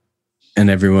hat, and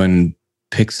everyone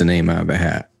picks a name out of a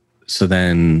hat. So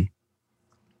then,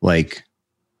 like,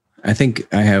 I think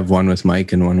I have one with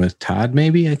Mike and one with Todd.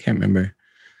 Maybe I can't remember.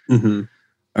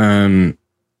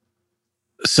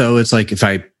 So it's like if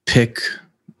I pick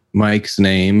Mike's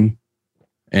name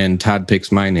and Todd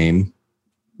picks my name,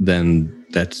 then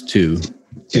that's 2.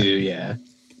 Yeah.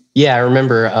 I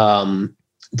remember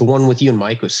the one with you and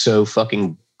Mike was so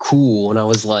fucking cool. And I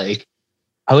was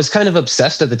kind of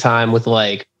obsessed at the time with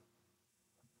like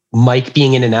Mike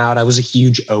being in and out. I was a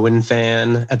huge Owen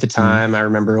fan at the time. I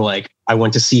remember like I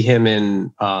went to see him in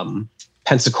Penn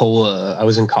Pensacola. I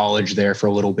was in college there for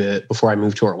a little bit before I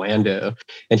moved to Orlando,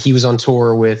 and he was on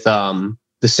tour with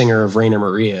the singer of Rainer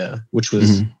Maria, which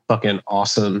was fucking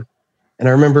awesome. And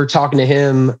I remember talking to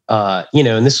him,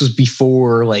 and this was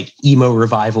before like emo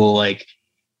revival. Like,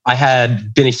 I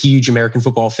had been a huge American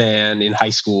football fan in high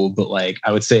school, but like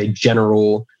I would say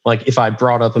general, like if I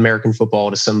brought up American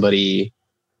football to somebody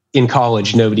in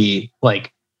college, nobody,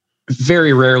 like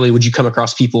very rarely would you come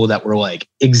across people that were like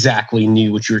exactly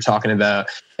knew what you were talking about.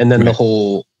 And then the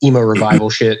whole emo revival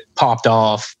shit popped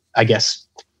off, I guess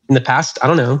in the past, I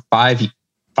don't know,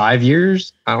 5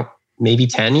 years, maybe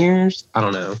 10 years. I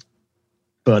don't know.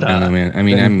 But I don't know, man. I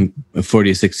mean, I'm a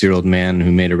 46-year-old man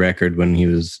who made a record when he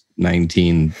was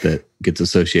 19 that gets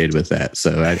associated with that.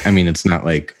 So I mean, it's not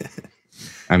like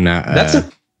I'm not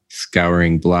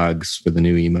scouring blogs for the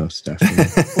new emo stuff. You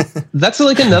know? That's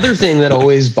like another thing that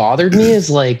always bothered me is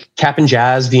like Cap'n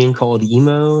Jazz being called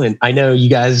emo. And I know you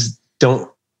guys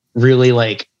don't really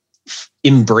like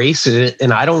embrace it.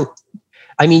 And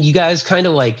you guys kind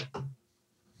of like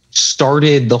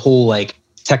started the whole like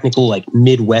technical like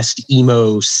Midwest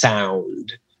emo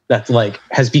sound that like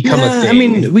has become a thing. I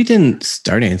mean, we didn't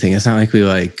start anything. It's not like we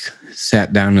like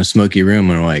sat down in a smoky room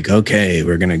and were like, okay,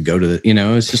 we're gonna go to the,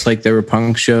 it's just like there were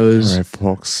punk shows. All right,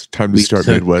 folks, time to start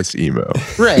Midwest emo.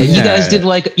 Right. Yeah. You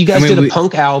guys did a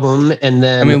punk album, and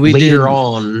then we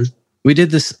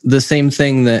did the same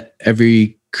thing that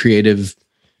every creative.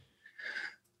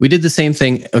 We did the same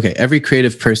thing. Okay, every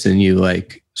creative person, you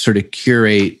like sort of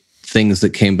curate things that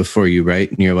came before you, right?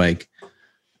 And you're like,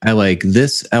 I like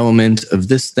this element of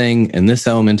this thing and this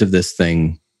element of this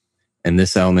thing and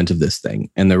this element of this thing.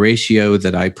 And the ratio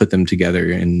that I put them together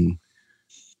in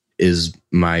is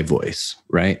my voice,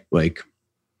 right? Like,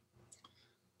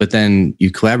 but then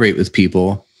you collaborate with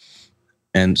people.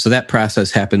 And so that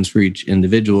process happens for each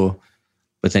individual,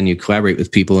 but then you collaborate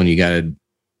with people and you got to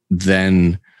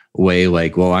then weigh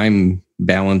like, well, I'm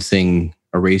balancing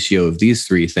a ratio of these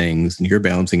three things and you're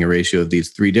balancing a ratio of these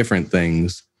three different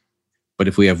things. But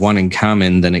if we have one in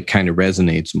common, then it kind of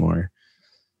resonates more.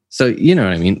 So, you know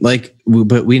what I mean? Like,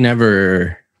 but we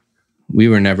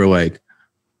were never like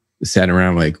sat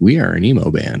around like, we are an emo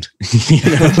band.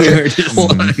 We were just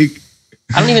like,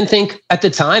 I don't even think at the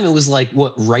time it was like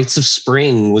what Rites of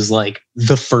Spring was like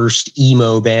the first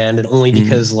emo band, and only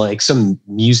because like some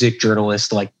music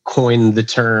journalist like coined the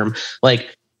term.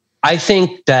 Like, I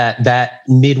think that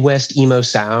Midwest emo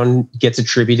sound gets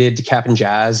attributed to Cap'n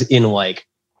Jazz in like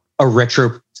a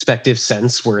retrospective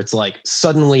sense, where it's like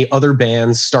suddenly other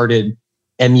bands started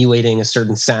emulating a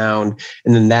certain sound,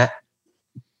 and then that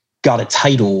got a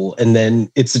title, and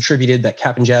then it's attributed that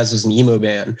Cap'n Jazz was an emo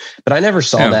band. But I never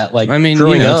saw that. Like,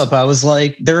 growing up, I was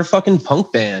like, they're a fucking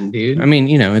punk band, dude. I mean,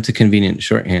 it's a convenient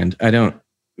shorthand. I don't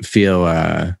feel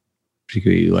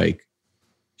particularly like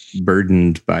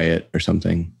burdened by it or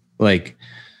something. Like,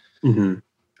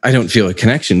 I don't feel a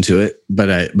connection to it, but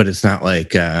it's not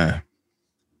like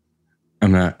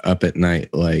I'm not up at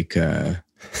night like oh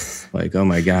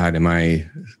my God,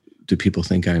 do people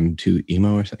think I'm too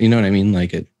emo or something? You know what I mean?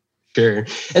 Like it. Sure.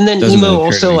 And then emo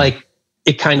also like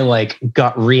it kind of like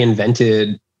got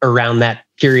reinvented around that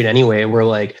period anyway, where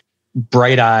like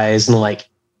Bright Eyes and like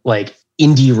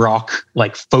indie rock,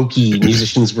 like folky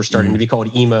musicians were starting to be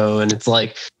called emo. And it's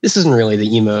like, this isn't really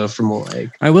the emo from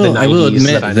like, I will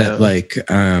admit that like,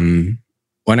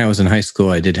 when I was in high school,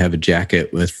 I did have a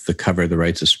jacket with the cover of the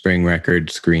Rites of Spring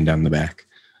record screened on the back.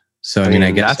 So, I mean,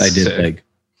 I guess I did sick. Like,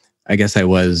 I guess I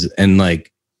was, and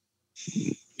like,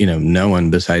 no one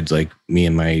besides like me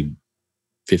and my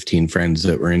 15 friends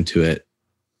that were into it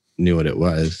knew what it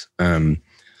was.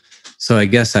 So I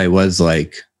guess I was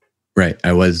like, right.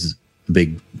 I was a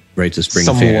big Rites of Spring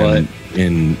fan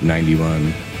in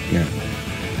 91. Yeah.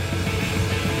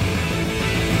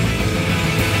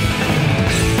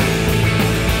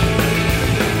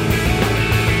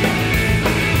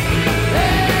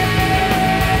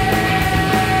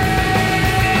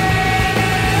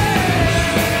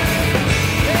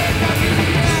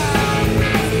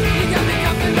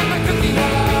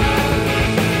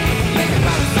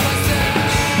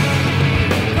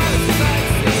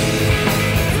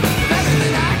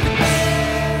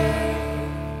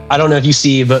 I don't know if you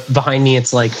see, but behind me,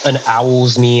 it's like an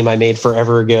owls meme I made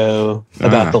forever ago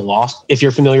about the Lost. If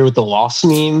you're familiar with the Lost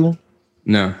meme.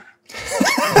 No.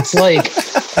 It's like,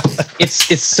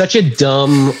 it's such a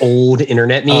dumb old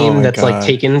internet meme that's like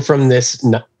taken from this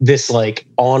like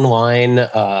online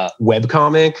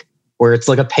webcomic where it's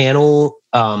like a panel.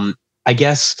 I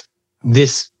guess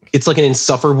it's like an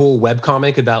insufferable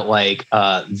webcomic about like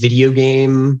video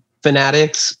game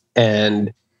fanatics,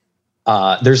 and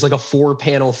there's like a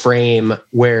 4-panel frame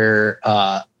where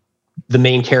the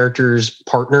main character's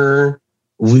partner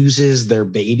loses their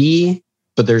baby,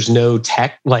 but there's no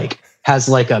tech, like has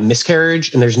like a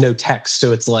miscarriage and there's no text.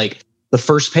 So it's like the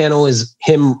first panel is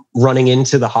him running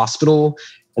into the hospital,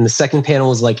 and the second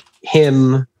panel is like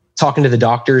him talking to the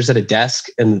doctors at a desk,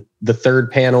 and the third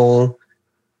panel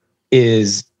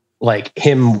is like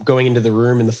him going into the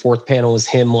room, and the fourth panel is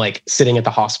him like sitting at the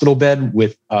hospital bed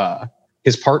with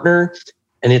his partner.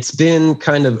 And it's been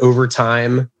kind of over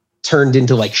time turned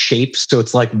into like shapes. So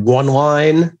it's like one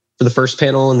line for the first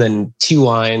panel, and then 2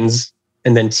 lines,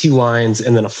 and then 2 lines,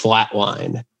 and then a flat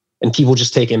line. And people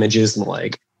just take images and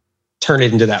like turn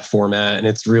it into that format. And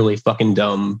it's really fucking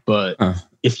dumb. But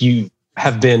if you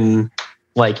have been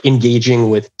like engaging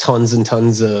with tons and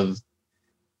tons of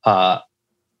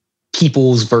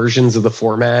people's versions of the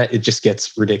format, it just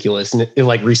gets ridiculous. And it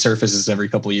like resurfaces every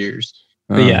couple of years.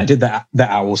 But yeah, I did the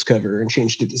Owls cover and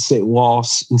changed it to say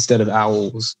Loss instead of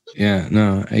Owls. Yeah,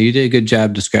 no, you did a good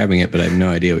job describing it, but I have no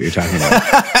idea what you're talking about.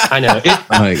 I know.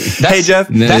 Hey, Jeff.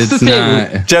 That's the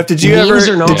thing. Jeff, did you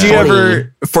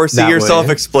ever foresee yourself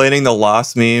explaining the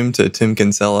Lost meme to Tim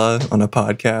Kinsella on a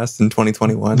podcast in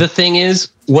 2021? The thing is,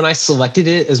 when I selected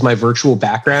it as my virtual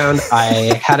background,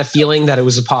 I had a feeling that it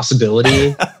was a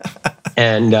possibility.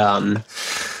 And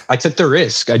I took the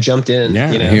risk. I jumped in.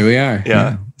 Yeah, here we are.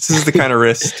 Yeah. This is the kind of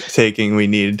risk taking we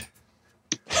need.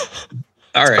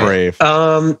 All right. Brave.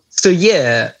 So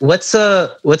yeah, let's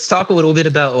talk a little bit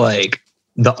about like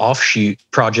the offshoot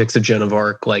projects of Joan of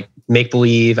Arc, like Make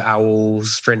Believe,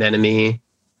 Owls, Friend Enemy.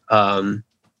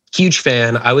 Huge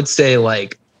fan. I would say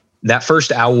like that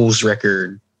first Owls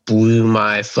record blew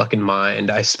my fucking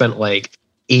mind. I spent like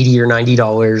 $80 or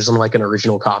 $90 on like an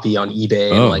original copy on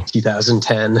eBay in like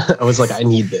 2010. I was like, I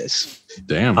need this.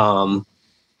 Damn.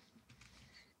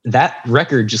 That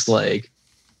record just like,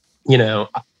 you know,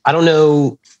 I don't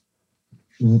know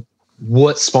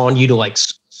what spawned you to like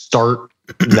start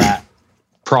that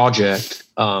project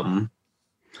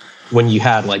when you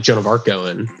had like Joan of Arc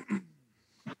going.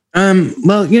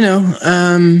 Well, you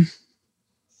know,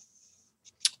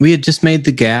 we had just made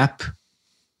The Gap,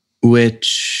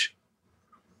 which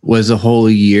was a whole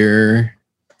year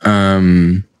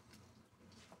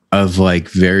of like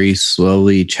very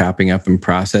slowly chopping up and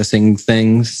processing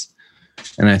things.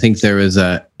 And I think there was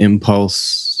a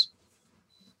impulse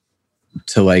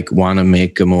to like want to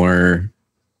make a more,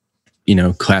 you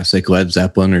know, classic Led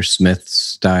Zeppelin or Smith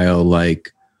style,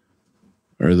 like,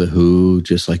 or The Who,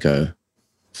 just like a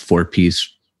 4-piece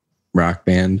rock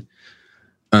band.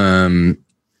 And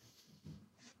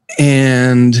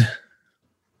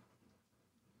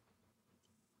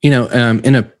you know,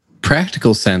 in a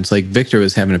practical sense, like Victor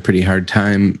was having a pretty hard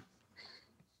time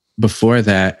before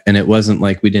that. And it wasn't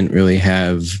like we didn't really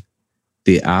have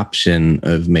the option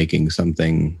of making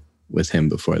something with him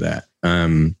before that.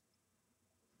 And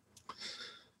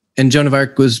Joan of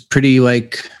Arc was pretty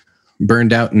like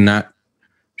burned out and not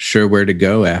sure where to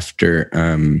go after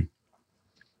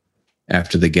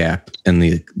The Gap, and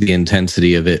the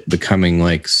intensity of it becoming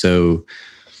like so,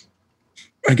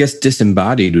 I guess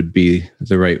disembodied would be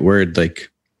the right word.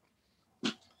 Like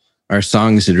our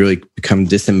songs had really become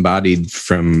disembodied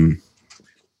from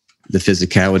the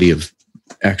physicality of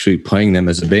actually playing them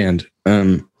as a band.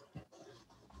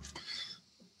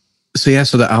 So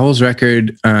the Owls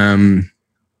record,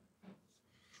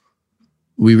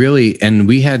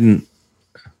 we hadn't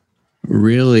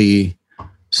really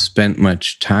spent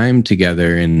much time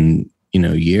together in, you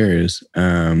know, years.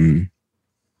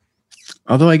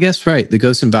 Although I guess, right, the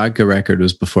Ghost and Vodka record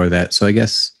was before that. So I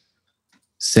guess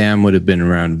Sam would have been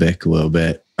around Vic a little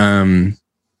bit. Sam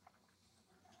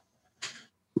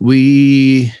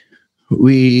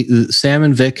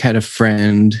and Vic had a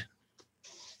friend.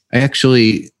 They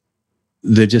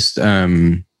just,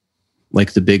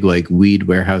 like the big, like weed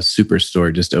warehouse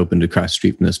superstore just opened across the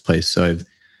street from this place. So I've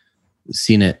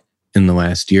seen it in the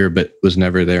last year, but was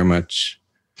never there much.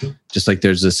 Just like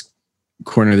there's this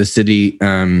corner of the city,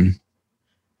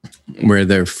 where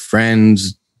their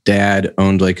friend's dad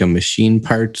owned like a machine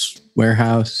parts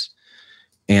warehouse.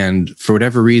 And for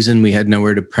whatever reason, we had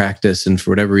nowhere to practice. And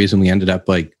for whatever reason, we ended up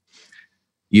like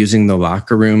using the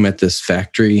locker room at this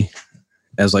factory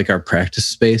as like our practice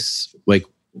space. Like,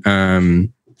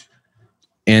 and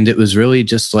it was really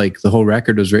just like the whole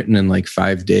record was written in like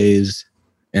 5 days.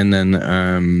 And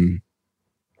then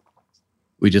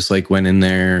we just like went in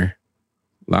there,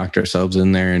 locked ourselves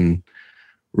in there and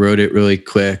wrote it really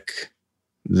quick,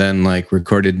 then like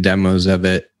recorded demos of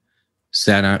it,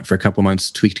 sat on it for a couple months,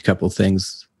 tweaked a couple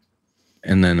things.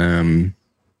 And then,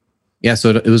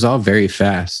 so it was all very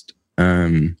fast.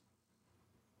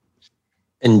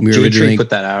 And we J-Tree put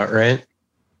that out, right?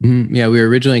 Yeah, we were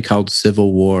originally called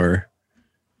Civil War.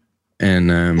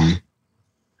 And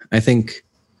I think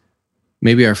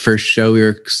maybe our first show, we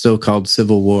were still called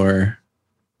Civil War.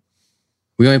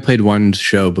 We only played one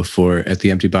show before at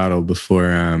the Empty Bottle before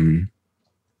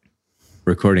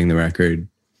recording the record.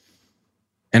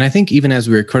 And I think even as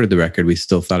we recorded the record, we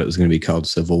still thought it was going to be called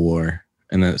Civil War.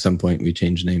 And then at some point we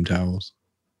changed the name to Owls.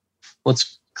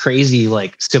 What's crazy,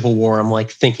 like Civil War, I'm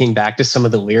like thinking back to some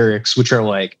of the lyrics, which are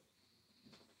like,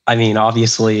 I mean,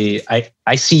 obviously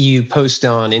I see you post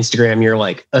on Instagram, you're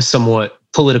like a somewhat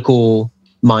political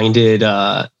minded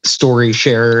story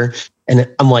sharer. And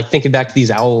I'm like thinking back to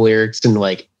these Owl lyrics and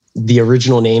like the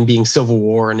original name being Civil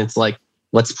War. And it's like,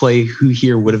 let's play Who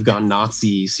Here Would Have Gone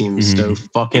Nazi seems so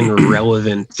fucking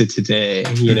relevant to today,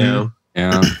 you know?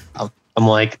 Yeah. I'm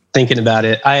like thinking about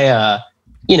it. I,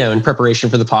 in preparation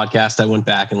for the podcast, I went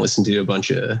back and listened to a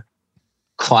bunch of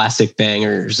classic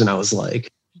bangers and I was like,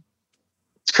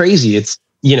 it's crazy. It's,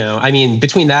 I mean,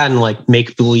 between that and like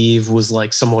Make Believe was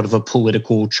like somewhat of a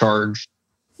political charged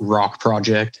rock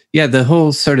project. Yeah, the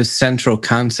whole sort of central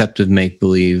concept of Make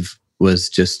Believe was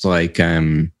just like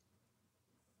I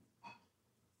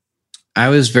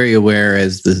was very aware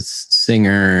as the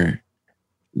singer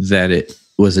that it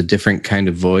was a different kind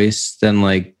of voice than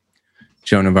like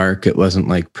Joan of Arc. It wasn't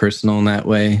like personal in that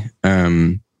way.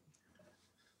 And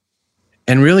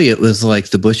really it was like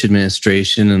the Bush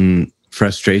administration and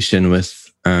frustration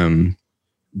with the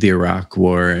Iraq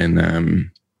war and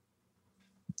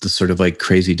the sort of like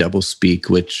crazy doublespeak,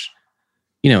 which,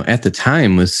 at the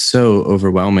time was so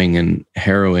overwhelming and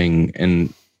harrowing,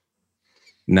 and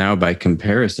now by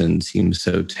comparison seems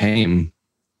so tame,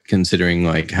 considering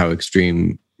like how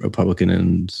extreme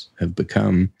Republicans have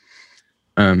become.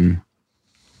 So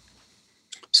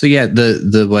yeah,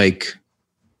 the like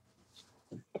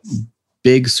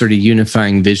big sort of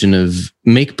unifying vision of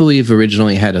Make Believe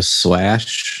originally had a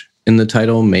slash in the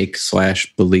title,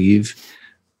 Make/Believe.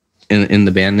 In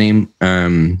the band name.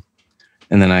 And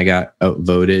then I got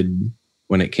outvoted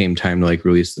when it came time to like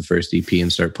release the first EP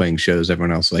and start playing shows.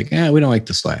 Everyone else was like, we don't like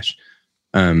the slash.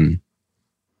 But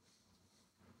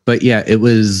yeah, it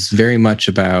was very much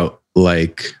about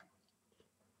like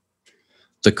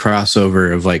the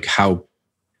crossover of like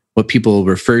what people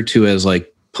refer to as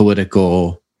like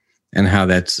political and how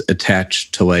that's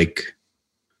attached to like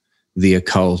the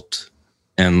occult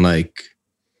and like,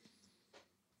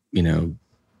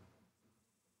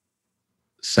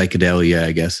 psychedelia,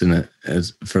 I guess,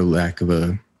 as for lack of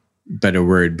a better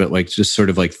word, but like just sort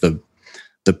of like the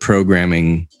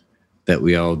programming that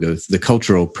we all go through, the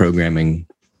cultural programming,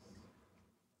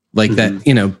 like that,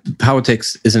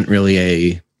 politics isn't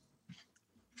really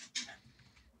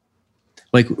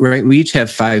right. We each have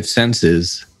 5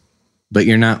 senses, but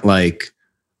you're not like,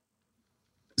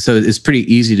 so it's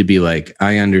pretty easy to be like,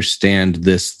 I understand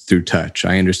this through touch.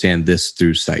 I understand this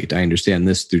through sight. I understand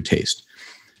this through taste.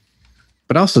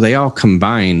 But also they all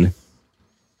combine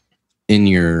in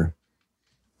your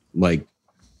like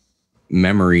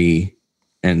memory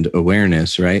and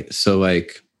awareness, right? So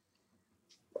like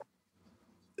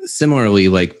similarly,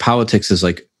 like politics is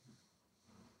like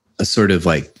a sort of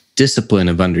like discipline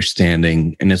of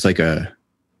understanding, and it's like a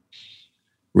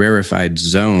rarefied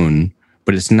zone,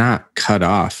 but it's not cut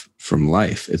off from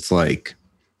life. It's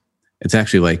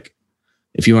actually like,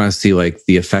 if you want to see like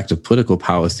the effect of political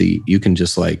policy, you can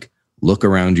just like look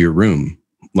around your room.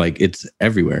 Like it's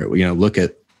everywhere.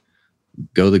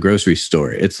 Go to the grocery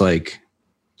store. It's like,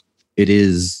 it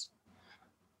is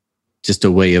just a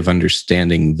way of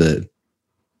understanding the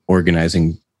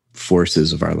organizing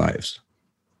forces of our lives.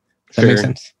 Does that make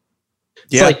sense?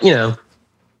 Yeah. It's like,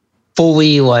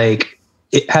 fully like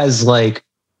it has like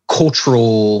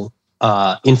cultural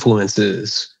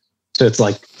influences. So it's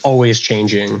like always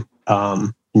changing,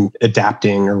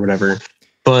 adapting or whatever.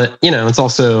 But, it's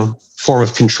also form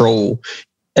of control.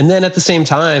 And then at the same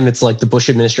time, it's like the Bush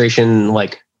administration,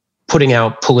 like putting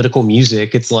out political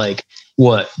music. It's like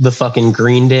what the fucking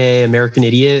Green Day, American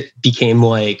Idiot became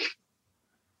like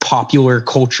popular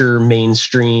culture,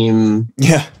 mainstream.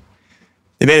 Yeah.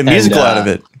 They made a musical out of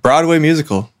it. Broadway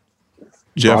musical.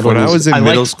 Jeff, when I was in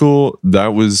middle school,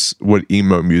 that was what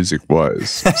emo music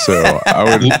was. So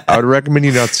I would recommend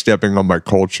you not stepping on my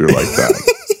culture like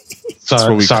that. That's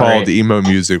what we called emo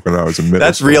music when I was in middle school.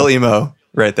 That's real emo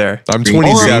right there. I'm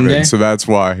 27, so that's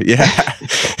why. Yeah.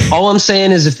 All I'm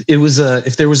saying is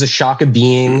if there was a Shock of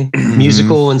Being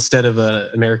musical instead of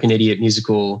a American Idiot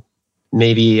musical,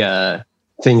 maybe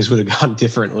things would have gone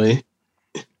differently.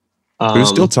 There's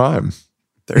still time.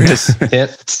 There is. Yeah,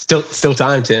 still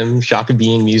time, Tim. Shock of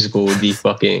Being musical would be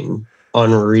fucking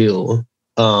unreal.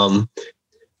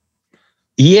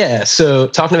 Yeah. So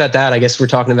talking about that, I guess we're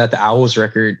talking about the Owls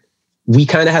record. We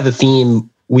kind of have a theme.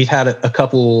 We've had a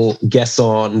couple guests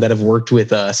on that have worked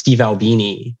with Steve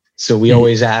Albini. So we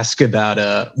always ask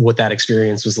about what that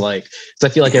experience was like. So I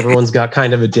feel like everyone's got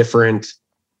kind of a different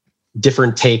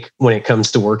take when it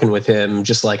comes to working with him,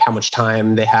 just like how much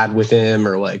time they had with him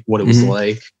or like what it was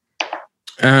like.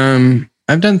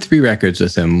 I've done 3 records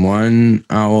with him. 1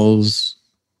 Owls,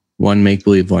 1 Make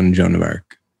Believe, 1 Joan of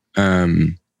Arc.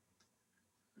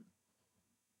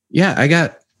 Yeah, I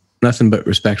got nothing but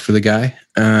respect for the guy.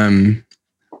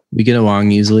 We get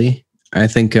along easily. I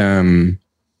think, we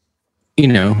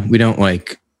don't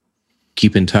like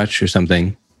keep in touch or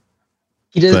something.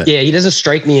 He doesn't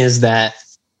strike me as that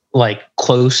like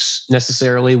close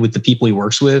necessarily with the people he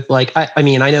works with. Like, I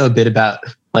mean, I know a bit about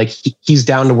like, he's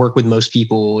down to work with most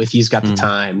people. If he's got the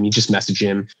time, you just message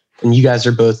him, and you guys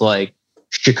are both like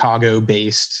Chicago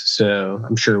based. So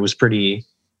I'm sure it was pretty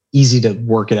easy to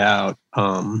work it out.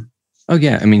 Oh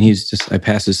yeah. I mean, I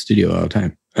pass his studio all the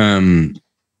time.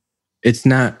 It's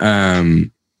not,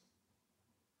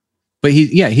 but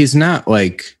he's not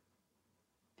like,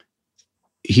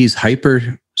 he's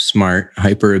hyper smart,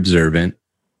 hyper observant.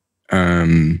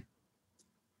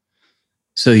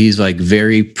 So he's like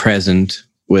very present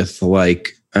with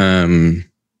like,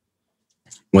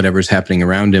 whatever's happening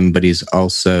around him, but he's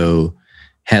also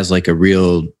has like a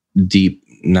real deep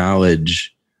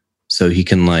knowledge, so he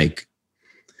can like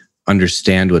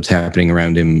understand what's happening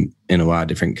around him in a lot of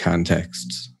different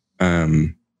contexts.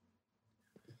 And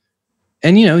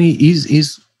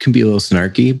he's can be a little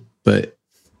snarky, but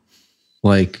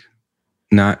like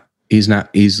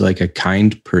he's like a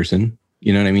kind person.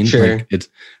 You know what I mean? Sure. Like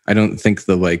I don't think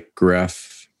the like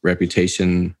gruff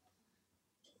reputation,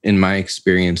 in my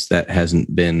experience, that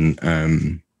hasn't been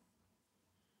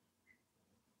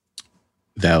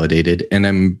validated.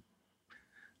 And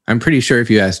I'm pretty sure if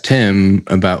you asked him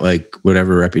about like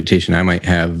whatever reputation I might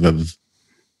have of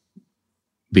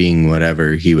being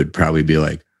whatever, he would probably be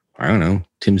like, I don't know,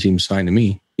 Tim seems fine to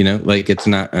me. Like it's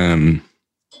not,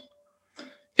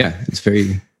 it's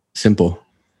very simple.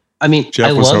 I mean, Jeff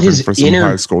I was love hoping his for some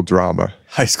high school drama.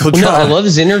 No, I love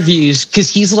his interviews because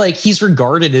he's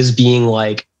regarded as being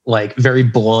like very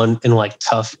blunt and like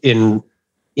tough in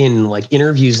like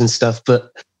interviews and stuff.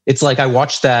 But it's like I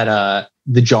watched that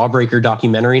the Jawbreaker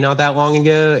documentary not that long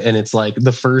ago, and it's like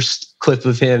the first clip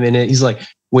of him in it. He's like,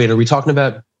 "Wait, are we talking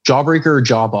about Jawbreaker or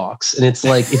Jawbox?" And it's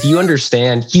like, if you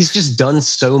understand, he's just done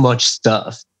so much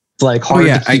stuff. It's like hard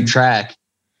to keep track.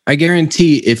 I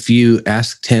guarantee if you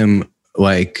asked him,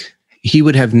 like, he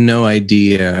would have no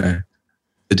idea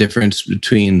the difference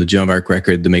between the Joan of Arc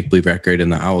record, the Make Believe record,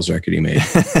 and the Owls record he made.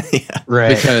 Yeah.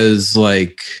 Right. Because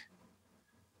like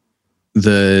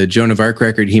the Joan of Arc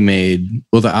record he made,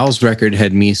 well, the Owls record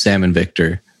had me, Sam, and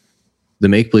Victor. The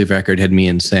Make Believe record had me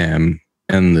and Sam,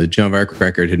 and the Joan of Arc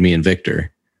record had me and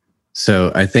Victor.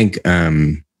 So I think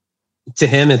to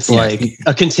him, it's like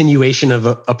a continuation of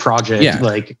a project. Yeah.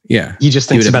 Like, yeah, he just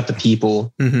thinks about the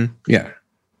people. Mm-hmm. Yeah.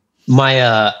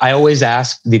 I always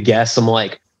ask the guests, I'm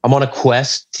like, I'm on a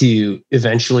quest to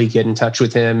eventually get in touch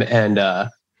with him. And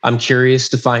I'm curious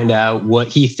to find out what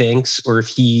he thinks, or if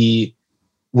he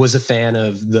was a fan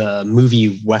of the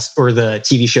movie or the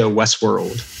TV show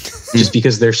Westworld, just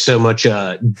because there's so much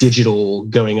digital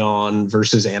going on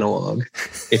versus analog.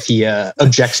 If he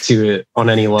objects to it on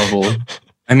any level.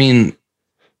 I mean,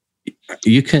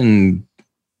 you can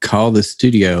call the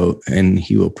studio and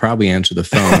he will probably answer the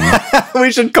phone.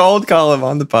 We should call him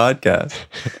on the podcast.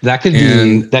 That could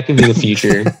be the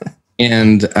future.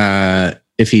 And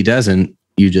if he doesn't,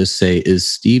 you just say, "Is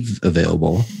Steve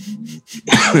available?"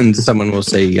 And someone will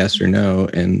say yes or no.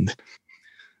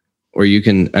 Or you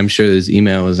can, I'm sure his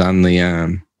email is on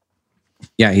the,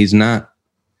 he's not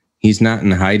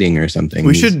in hiding or something.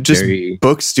 We should just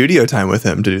book studio time with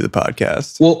him to do the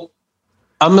podcast. Well,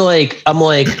 I'm like,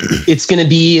 it's going to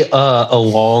be a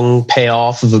long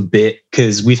payoff of a bit,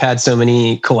 because we've had so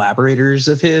many collaborators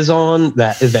of his on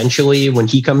that eventually when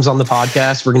he comes on the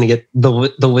podcast, we're going to get the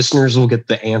listeners will get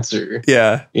the answer.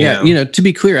 Yeah. Yeah. To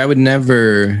be clear, I would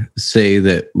never say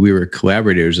that we were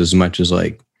collaborators as much as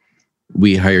like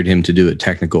we hired him to do a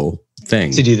technical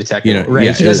thing. To do the technical, right?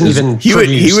 Yeah, he doesn't even. He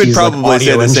would probably like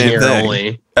say the same thing.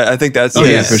 Only. I think that's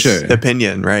for sure.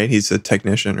 opinion, right? He's a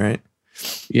technician, right?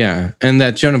 Yeah, and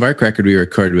that Joan of Arc record we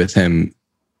recorded with him,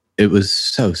 it was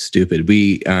so stupid.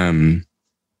 We were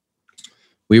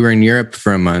in Europe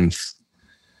for a month,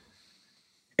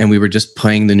 and we were just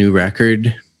playing the new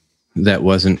record that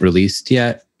wasn't released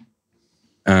yet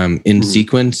in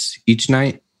sequence each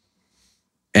night,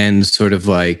 and sort of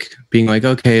like being like,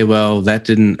 okay, well, that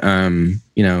didn't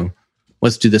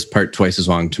let's do this part twice as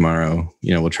long tomorrow.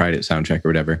 We'll try it at soundcheck or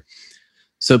whatever.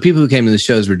 So people who came to the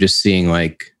shows were just seeing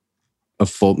like a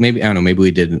full, maybe, I don't know, maybe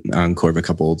we did an encore of a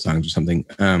couple old songs or something.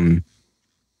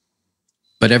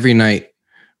 But every night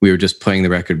we were just playing the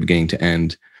record beginning to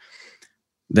end.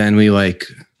 Then I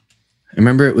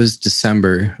remember it was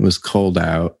December, it was cold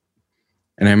out.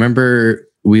 And I remember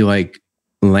we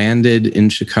landed in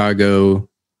Chicago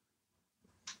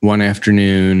one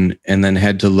afternoon and then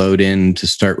had to load in to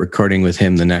start recording with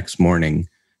him the next morning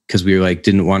because we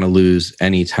didn't want to lose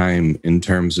any time in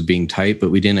terms of being tight,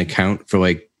 but we didn't account for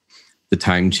the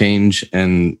time change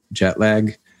and jet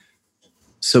lag.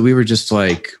 So we were just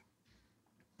one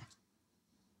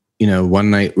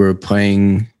night we were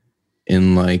playing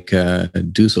in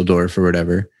Dusseldorf or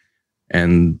whatever.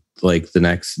 And the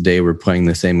next day we're playing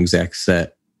the same exact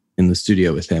set in the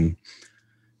studio with him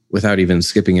without even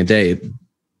skipping a day.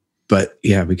 But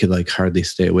yeah, we could hardly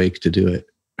stay awake to do it.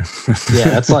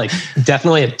 Yeah, that's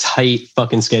definitely a tight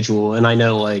fucking schedule. And I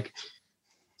know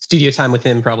studio time with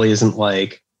him probably isn't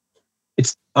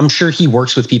I'm sure he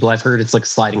works with people. I've heard it's a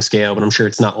sliding scale, but I'm sure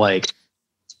it's not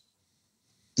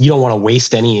you don't want to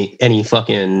waste any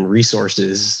fucking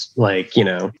resources,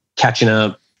 catching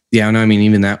up. Yeah, no, I mean,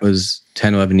 even that was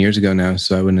 10, 11 years ago now.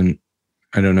 So I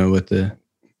don't know what the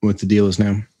deal is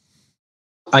now.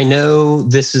 I know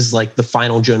this is the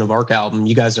final Joan of Arc album.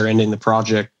 You guys are ending the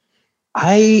project.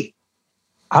 I'm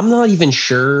not even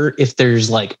sure if there's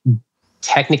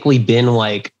technically been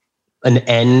an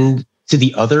end to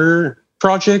the other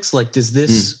projects. Does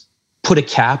this put a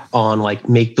cap on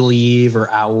Make Believe or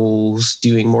Owls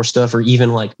doing more stuff, or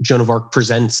even Joan of Arc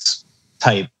Presents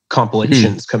type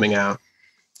compilations coming out?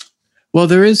 Well,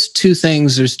 there is two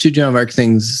things. There's two Joan of Arc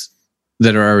things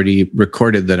that are already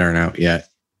recorded that aren't out yet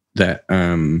that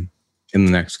in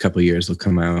the next couple of years will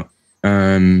come out.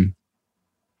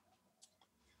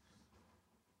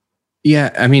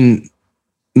 Yeah, I mean,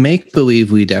 Make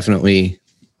Believe, we definitely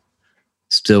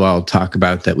still all talk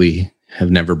about that we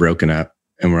have never broken up.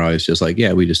 And we're always just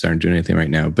yeah, we just aren't doing anything right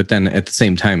now. But then at the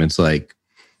same time, it's I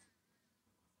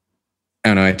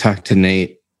don't know, I talked to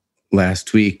Nate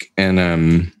last week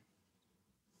and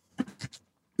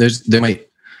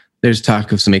there's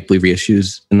talk of some Make Believe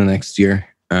reissues in the next year.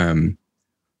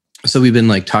 So we've been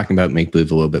talking about Make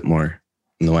Believe a little bit more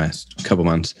in the last couple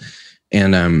months.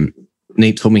 And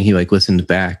Nate told me he listened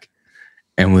back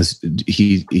and was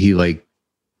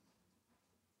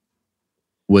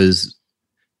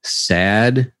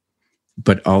sad,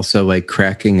 but also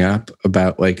cracking up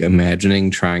about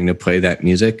imagining trying to play that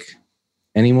music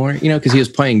anymore, because he was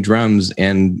playing drums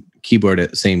and keyboard at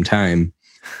the same time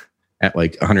at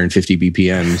 150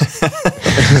 BPMs,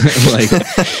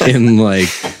 in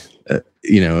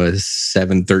a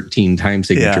 7/13 time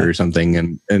signature or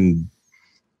something. And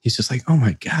he's just oh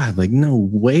my God, no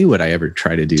way would I ever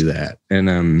try to do that.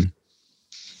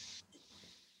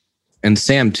 And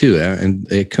Sam too. And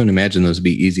I couldn't imagine those would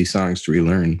be easy songs to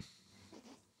relearn.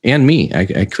 And me,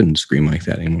 I couldn't scream like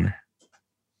that anymore.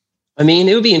 I mean,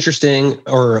 it would be interesting,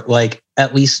 or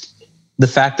at least the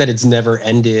fact that it's never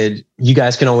ended. You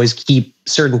guys can always keep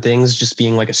certain things just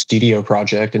being a studio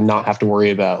project and not have to worry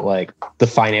about the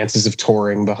finances of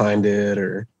touring behind it.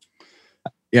 Or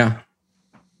yeah,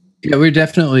 we're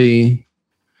definitely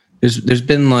there's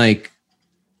been I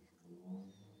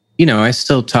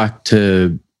still talk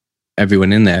to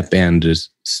everyone in that band. Is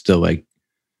still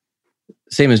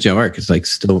same as Joan of Arc. It's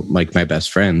still my best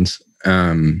friends.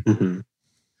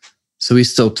 So we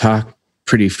still talk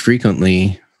pretty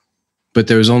frequently, but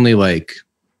there was only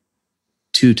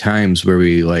 2 times where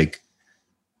we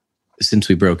since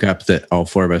we broke up that all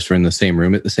 4 of us were in the same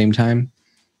room at the same time.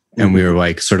 And we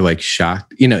were sort of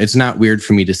shocked. It's not weird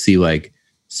for me to see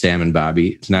Sam and Bobby.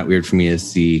 It's not weird for me to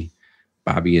see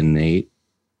Bobby and Nate.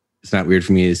 It's not weird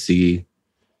for me to see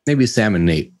maybe Sam and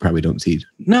Nate probably don't see.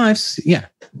 No, yeah.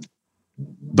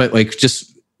 But just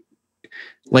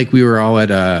we were all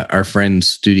at our friend's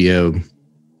studio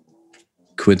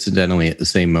coincidentally at the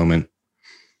same moment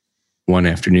one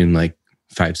afternoon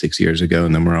 5-6 years ago,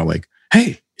 and then we're all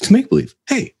hey, it's Make Believe.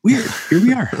 Hey, weird. Here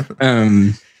we are.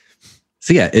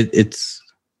 So yeah, it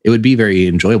would be very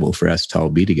enjoyable for us to all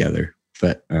be together,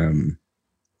 but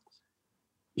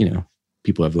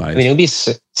people have lives. I mean, it would be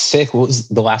sick. What was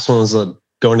the last one? Was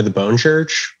Going to the Bone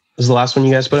Church? Was the last one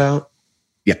you guys put out?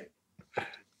 Yeah.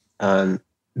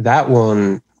 That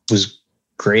one was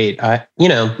great.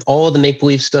 All of the Make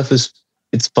Believe stuff it's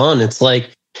fun. It's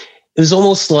it was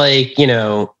almost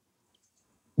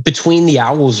between the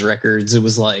Owls records, it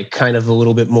was kind of a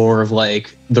little bit more of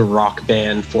the rock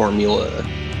band formula.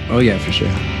 Oh yeah, for sure.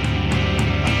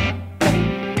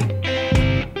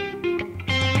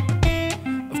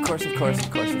 course.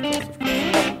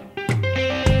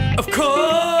 Of course,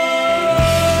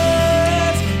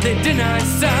 they deny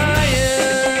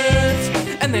science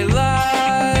and they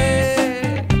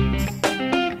lie.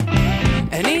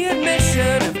 Any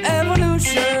admission of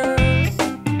evolution.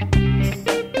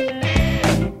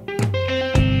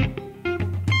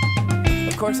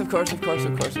 Of course. Of course,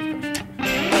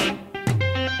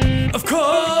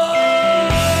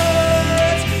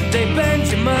 they bend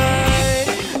your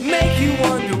mind, make you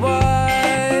wonder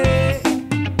why.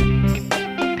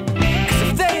 'Cause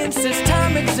if they insist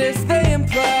time exists, they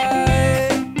imply.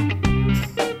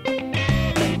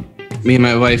 Me and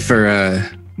my wife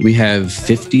we have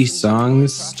 50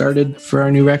 songs started for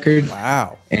our new record.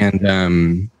 Wow.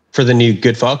 And for the new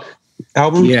Good Fuck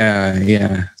album?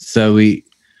 Yeah. So we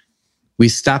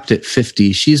stopped at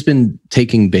 50. She's been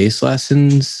taking bass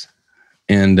lessons,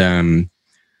 and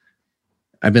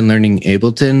I've been learning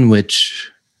Ableton,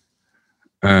 which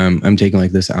I'm taking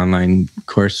like this online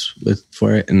course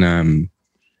for it, and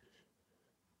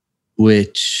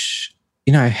which,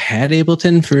 you know, I had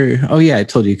Ableton for, I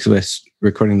told you because I was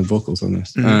recording the vocals on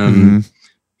this.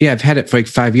 Yeah, I've had it for like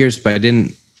 5 years, but I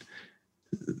didn't,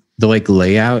 the like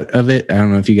layout of it, I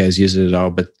don't know if you guys use it at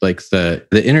all, but like the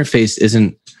interface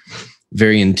isn't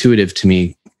very intuitive to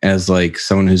me as like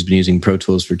someone who's been using Pro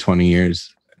Tools for 20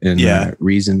 years. And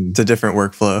Reason. It's a different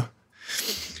workflow.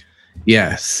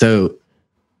 Yeah. So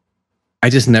I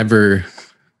just never,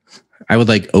 I would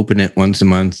like open it once a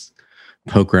month,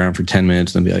 poke around for 10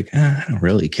 minutes and be like, I don't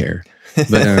really care.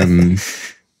 But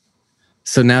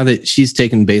so now that she's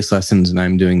taken bass lessons and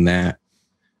I'm doing that,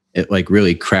 it like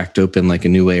really cracked open like a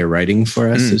new way of writing for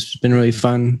us. It's been really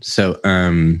fun. So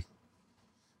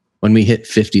when we hit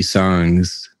 50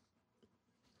 songs,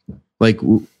 like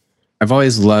I've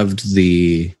always loved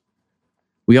we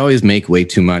always make way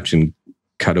too much and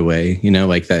cut away, you know,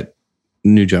 like that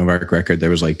new Joan of Arc record,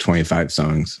 there was like 25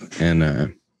 songs, and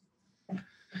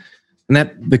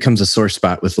that becomes a sore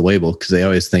spot with the label because they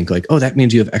always think like, oh, that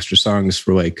means you have extra songs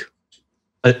for like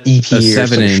an EP, a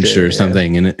 7-inch or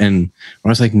something. And I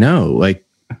was like, no, like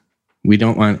we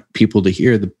don't want people to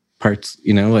hear the parts,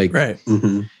 you know, like right.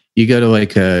 You go to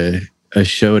like a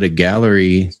show at a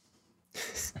gallery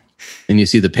and you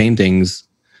see the paintings,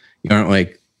 you aren't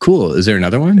like, cool, is there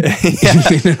another one? You know,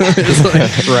 it's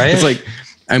like, right? It's like,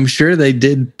 I'm sure they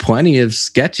did plenty of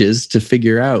sketches to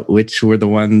figure out which were the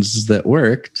ones that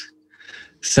worked.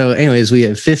 So anyways, we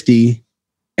had 50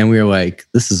 and we were like,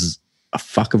 this is a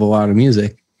fuck of a lot of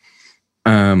music.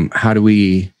 How do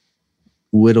we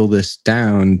whittle this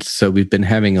down? So we've been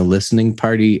having a listening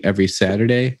party every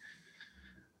Saturday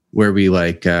where we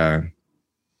like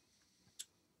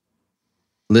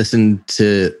listen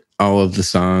to all of the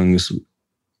songs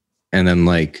and then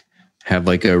like have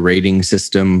like a rating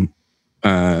system,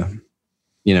 1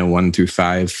 through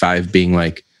 5, 5 being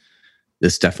like,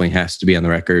 this definitely has to be on the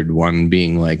record, 1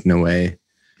 being like, no way.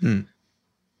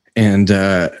 And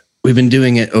we've been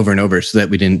doing it over and over so that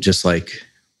we didn't just like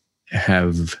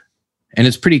have, and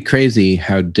it's pretty crazy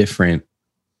how different,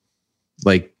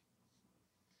 like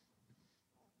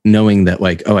knowing that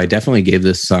like, oh, I definitely gave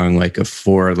this song like a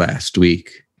 4 last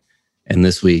week, and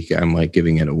this week I'm like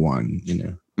giving it a 1, you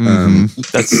know.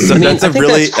 That's a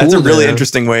really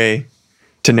interesting way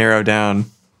to narrow down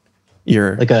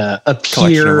your like a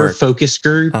peer focus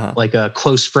group, like a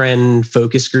close friend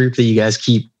focus group that you guys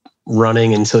keep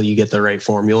running until you get the right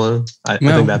formula. I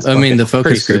think that's, the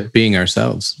focus group being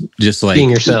ourselves, just like being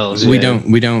yourselves. So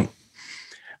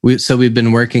we've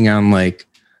been working on like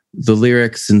the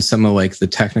lyrics and some of like the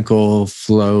technical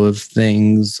flow of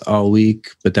things all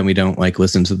week, but then we don't like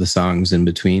listen to the songs in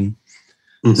between.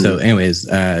 So anyways,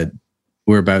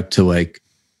 we're about to like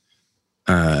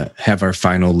have our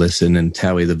final listen and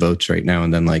tally the votes right now,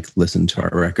 and then like listen to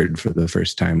our record for the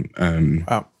first time.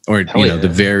 Wow. Or the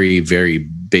very, very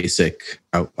basic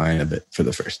outline of it for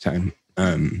the first time.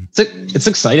 It's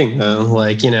exciting though,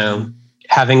 like,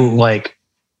 having like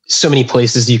so many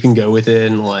places you can go with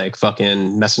it and like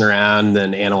fucking messing around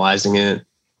and analyzing it.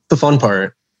 The fun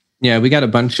part. Yeah, we got a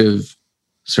bunch of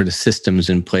sort of systems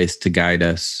in place to guide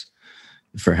us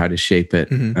for how to shape it.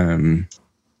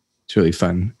 It's really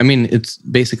fun. I mean, it's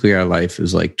basically our life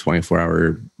is like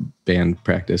 24-hour band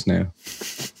practice now.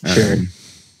 Sure.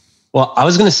 Well, I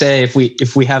was going to say, if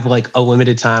we have like a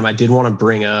limited time, I did want to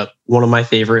bring up one of my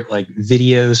favorite like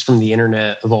videos from the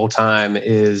internet of all time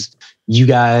is you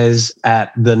guys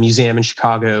at the museum in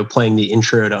Chicago playing the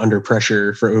intro to Under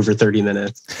Pressure for over 30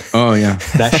 minutes. Oh yeah.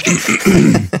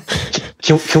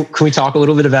 Can we talk a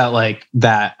little bit about like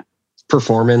that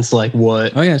performance? Like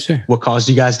what? Oh yeah, sure. What caused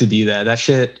you guys to do that? That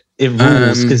shit, it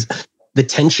rules because the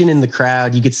tension in the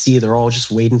crowd, you could see they're all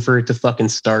just waiting for it to fucking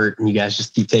start, and you guys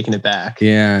just keep taking it back.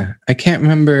 Yeah. I can't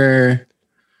remember.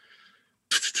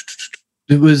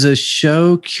 It was a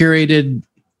show curated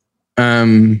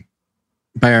by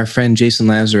our friend Jason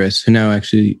Lazarus, who now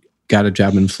actually got a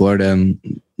job in Florida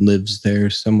and lives there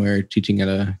somewhere teaching at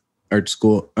a art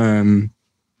school. I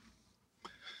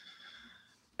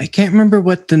can't remember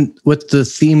what the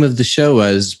theme of the show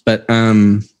was, but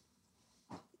Under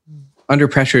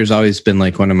Pressure has always been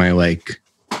like one of my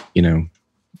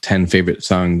 10 favorite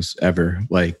songs ever.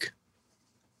 Like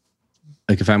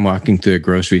if I'm walking through a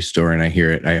grocery store and I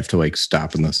hear it, I have to like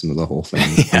stop and listen to the whole thing.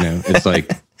 Yeah. You know, it's like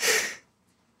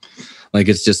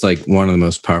it's just like one of the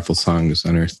most powerful songs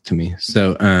on earth to me.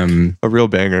 So a real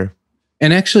banger.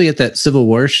 And actually at that Civil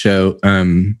War show,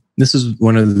 this is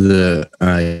one of the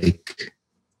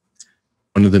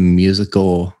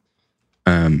musical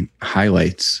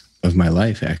highlights of my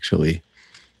life, actually,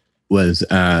 was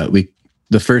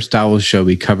the first Owl show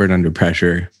we covered Under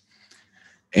Pressure,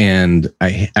 and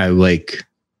I like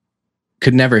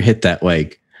could never hit that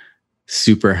like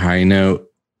super high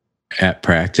note at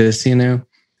practice, you know,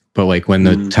 but like when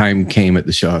the time came at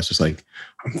the show, I was just like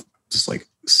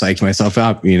psyched myself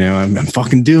up, you know, I'm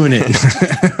fucking doing it.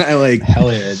 I like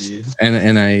hell yeah, dude,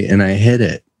 and I hit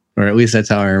it. Or at least that's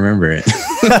how I remember it.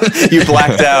 You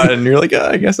blacked out and you're like, oh,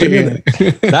 I guess I did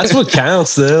it. That's what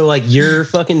counts, though. Like your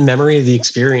fucking memory of the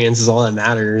experience is all that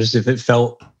matters. If it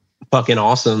felt fucking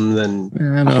awesome, then I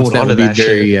don't know if that would be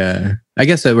very. I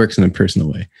guess that works in a personal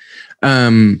way.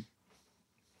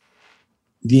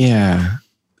 Yeah.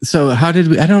 So how did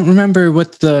we? I don't remember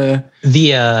what the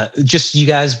just you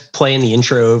guys playing the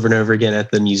intro over and over again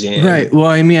at the museum, right? Well,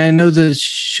 I mean, I know the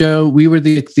show. We were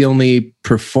the only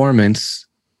performance.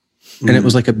 And it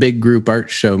was like a big group art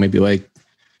show, maybe like,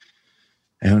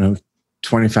 I don't know,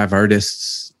 25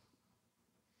 artists,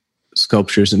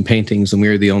 sculptures and paintings. And we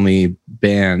were the only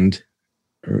band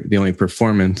or the only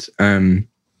performance.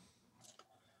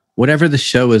 Whatever the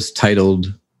show was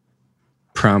titled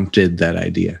prompted that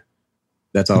idea.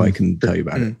 That's all I can tell you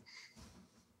about it.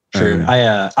 Sure.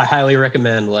 I highly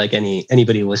recommend like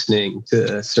anybody listening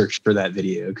to search for that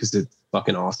video because it's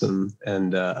fucking awesome.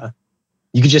 And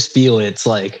you could just feel it's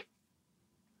like,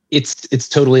 it's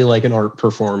totally like an art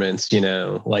performance, you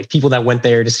know, like people that went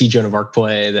there to see Joan of Arc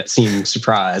play that seemed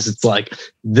surprised. It's like,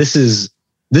 this is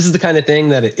the kind of thing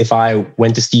that if I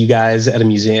went to see you guys at a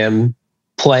museum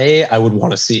play, I would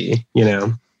want to see, you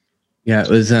know? Yeah, it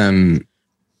was, if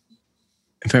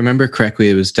I remember correctly,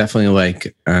 it was definitely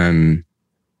like,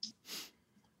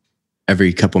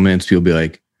 every couple minutes people be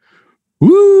like,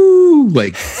 woo,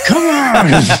 like, come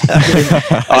on.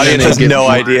 Audience has no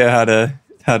idea how to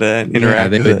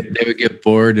interact. Yeah, they would get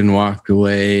bored and walk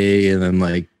away, and then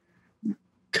like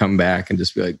come back and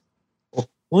just be like.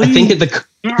 I think at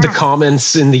the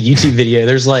comments in the YouTube video,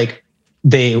 there's like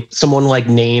someone like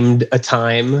named a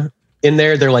time in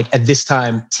there. They're like, at this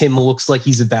time, Tim looks like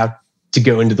he's about to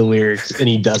go into the lyrics, and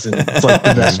he doesn't. It's like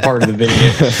the best part of the video,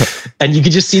 and you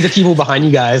could just see the people behind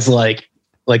you guys like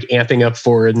amping up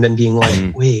for it, and then being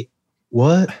like, wait,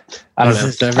 what? I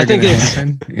don't know. I think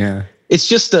it's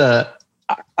just to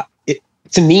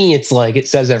me, it's like it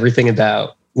says everything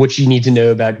about what you need to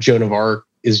know about Joan of Arc.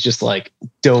 Is just like,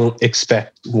 don't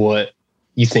expect what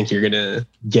you think you're gonna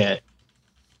get.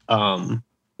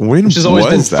 Which has always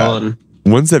been fun.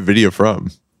 When's that video from?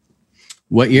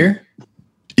 What year?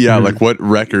 Yeah, like what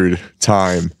record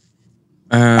time?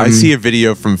 I see a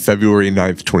video from February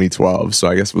 9th, 2012. So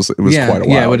I guess it was quite a while.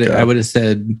 Yeah, I would have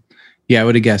said, I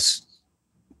would have guessed.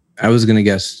 I was gonna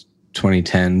guess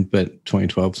 2010, but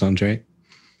 2012 sounds right.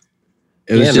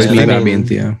 It was just me, Bobby, and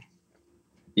Theo.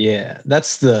 Yeah,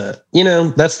 that's the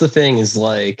thing is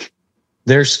like,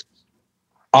 there's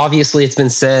obviously it's been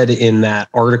said in that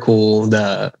article,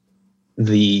 the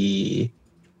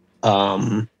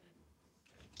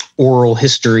oral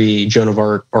history Joan of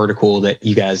Arc article that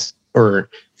you guys, or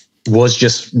was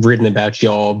just written about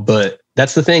y'all. But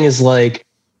that's the thing is like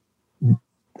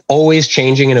always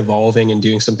changing and evolving and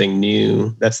doing something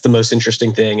new. That's the most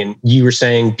interesting thing. And you were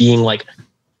saying being like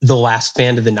the last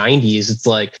band of the 90s, it's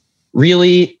like,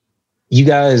 really, you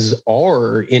guys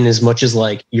are, in as much as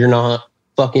like you're not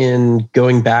fucking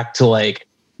going back to like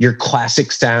your classic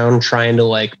sound, trying to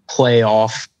like play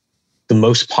off the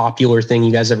most popular thing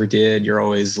you guys ever did. You're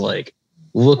always like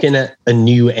looking at a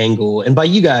new angle. And by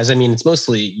you guys, I mean, it's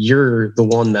mostly you're the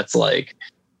one that's like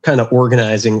kind of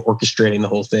organizing, orchestrating the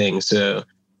whole thing. So I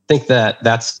think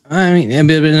that's, I mean, in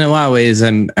a lot of ways,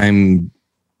 I'm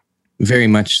very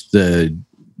much the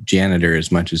janitor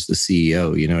as much as the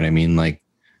CEO, you know what I mean? Like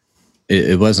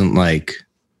it wasn't like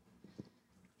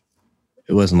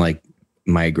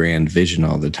my grand vision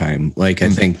all the time. Like I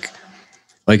think,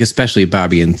 like especially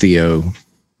Bobby and Theo,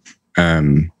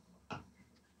 the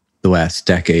last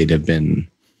decade have been,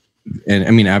 and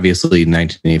I mean obviously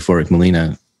 1984 with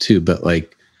Melina too, but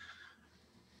like,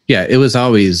 yeah, it was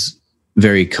always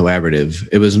very collaborative.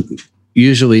 It was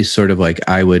usually sort of like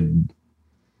I would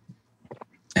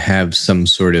have some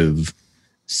sort of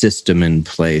system in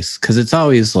place, because it's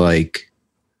always like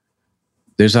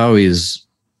there's always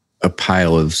a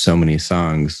pile of so many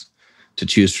songs to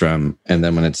choose from, and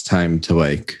then when it's time to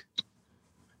like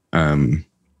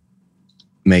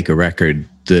make a record,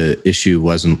 the issue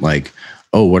wasn't like,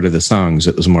 oh, what are the songs?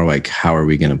 It was more like, how are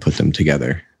we going to put them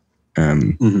together?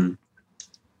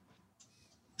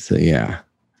 So yeah,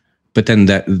 but then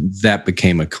that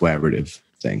became a collaborative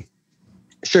thing.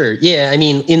 Sure. Yeah. I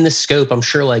mean, in the scope, I'm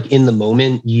sure like in the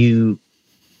moment you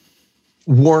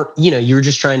weren't, you were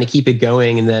just trying to keep it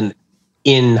going. And then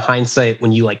in hindsight,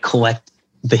 when you like collect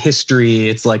the history,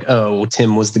 it's like, oh, well,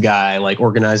 Tim was the guy like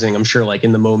organizing. I'm sure like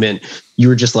in the moment you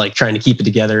were just like trying to keep it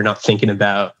together, not thinking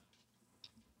about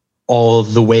all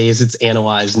of the ways it's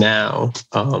analyzed now.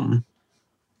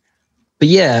 But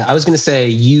yeah, I was going to say,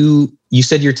 you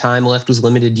said your time left was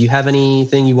limited. Do you have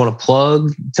anything you want to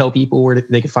plug? Tell people where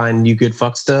they can find new Good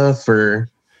Fuck stuff, or?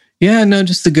 Yeah, no,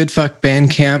 just the Good Fuck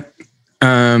Bandcamp.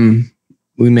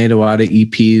 We made a lot of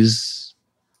EPs.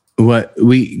 What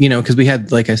we, because we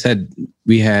had, like I said,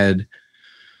 we had,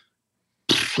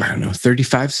 I don't know,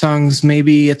 35 songs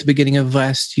maybe at the beginning of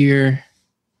last year.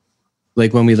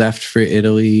 Like when we left for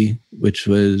Italy, which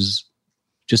was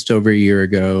just over a year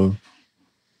ago.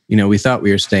 We thought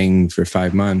we were staying for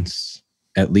 5 months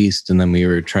at least, and then we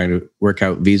were trying to work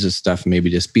out visa stuff, maybe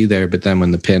just be there. But then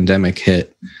when the pandemic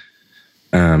hit,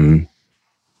 and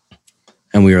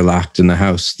we were locked in the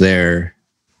house there,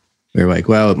 we were like,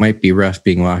 well, it might be rough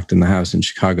being locked in the house in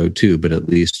Chicago too, but at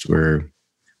least we're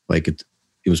like, it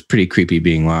was pretty creepy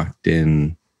being locked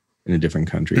in a different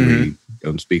country where you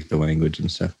don't speak the language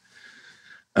and stuff.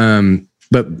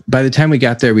 But by the time we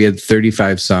got there, we had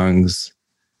 35 songs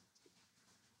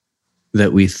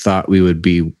that we thought we would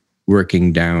be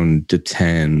working down to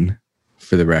 10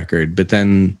 for the record. But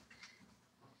then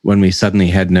when we suddenly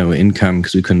had no income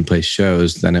because we couldn't play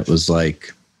shows, then it was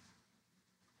like,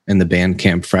 and the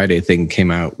Bandcamp Friday thing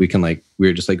came out, we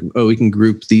were just like, oh, we can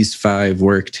group these 5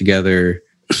 work together.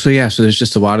 So yeah, so there's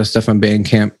just a lot of stuff on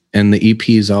Bandcamp, and the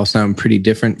EPs all sound pretty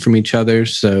different from each other.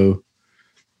 So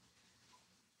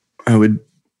I would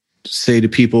say to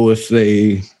people, if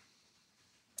they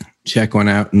check one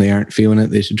out and they aren't feeling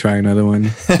it, they should try another one.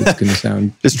 It's going to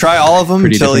sound just try all of them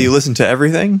until different. you listen to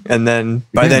everything, and then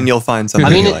by then you'll find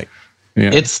something you like. Yeah.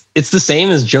 It's the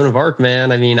same as Joan of Arc,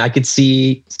 man. I mean, I could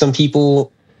see some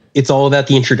people, it's all about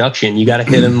the introduction. You got to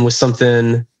hit them with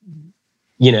something,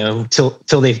 till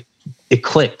it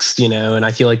clicks, and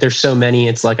I feel like there's so many,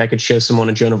 it's like I could show someone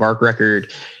a Joan of Arc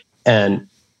record and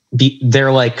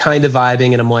they're like kind of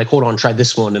vibing, and I'm like, hold on, try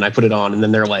this one, and I put it on, and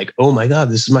then they're like, oh my god,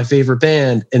 this is my favorite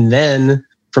band. And then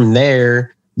from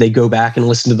there they go back and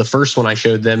listen to the first one I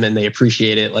showed them, and they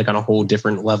appreciate it like on a whole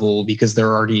different level because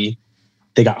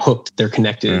they got hooked, they're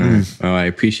connected. Oh, I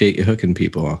appreciate you hooking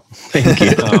people. Thank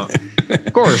you.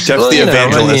 Of course. Jeff's the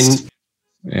evangelist.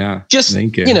 Yeah, just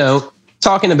thank you.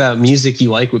 Talking about music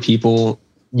you like with people,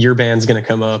 your band's going to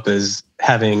come up as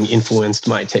having influenced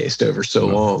my taste over so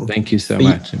long. Thank you so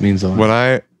much. It means a lot. When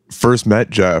I first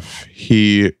met Jeff,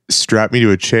 he strapped me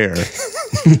to a chair and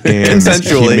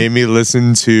consensually he made me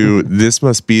listen to This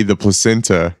Must Be the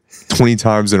Placenta 20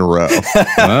 times in a row.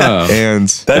 Wow. And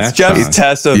that's Jeff's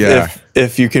test of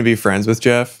if you can be friends with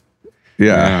Jeff.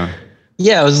 Yeah.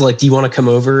 Yeah, I was like, do you want to come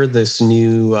over? This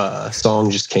new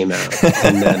song just came out.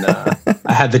 And then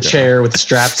I had the chair with the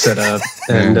strap set up,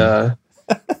 and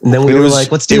then we were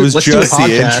like, let's do a podcast. It was just the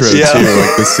intro too,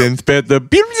 like the synth bit,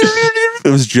 it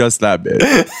was just that bit.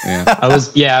 Yeah. I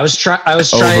was trying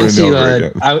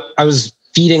to I was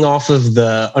feeding off of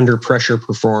the Under Pressure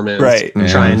performance, right? And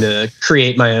trying to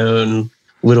create my own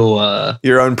little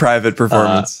your own private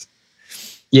performance.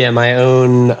 My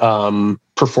own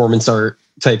performance art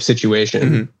type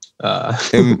situation.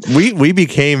 And we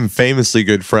became famously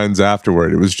good friends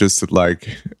afterward. It was just like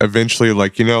eventually,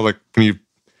 like, like when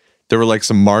there were like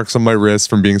some marks on my wrist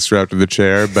from being strapped to the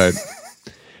chair, but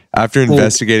after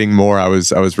investigating more, I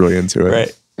was really into it.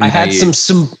 Right. I had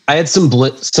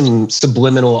some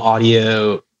subliminal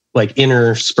audio like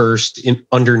interspersed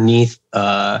underneath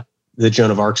the Joan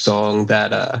of Arc song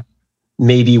that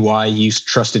maybe why you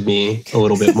trusted me a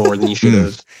little bit more than you should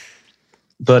have.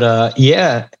 But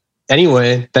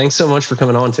anyway, thanks so much for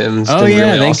coming on, Tim.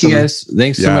 Thank you guys.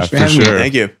 Thanks so much for having me.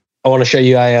 Thank you. I want to show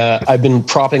you. I've been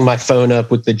propping my phone up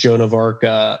with the Joan of Arc.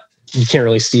 You can't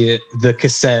really see it. The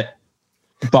cassette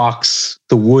box,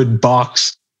 the wood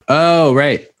box. Oh,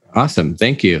 right. Awesome.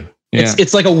 Thank you. Yeah.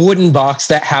 It's like a wooden box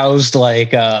that housed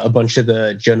like a bunch of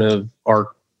the Joan of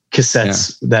Arc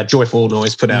cassettes that Joyful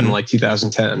Noise put out in like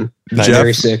 2010. Jeff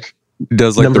Very sick.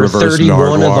 Does like Number the reverse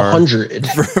 31 Nardwar. of 100.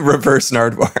 Reverse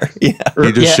Nardwar. Yeah.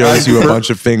 He just shows you a bunch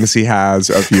of things he has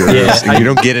of yours, and you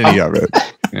don't get any of it.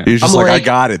 Yeah. He's just I'm like, I like-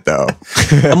 got it though.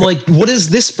 I'm like, what does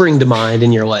this bring to mind?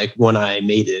 And you're like, when I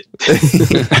made it.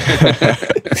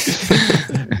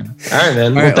 All right,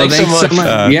 man. All right, Well, thanks so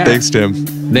much. Yeah. Thanks, Tim.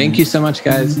 Thank you so much,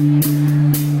 guys.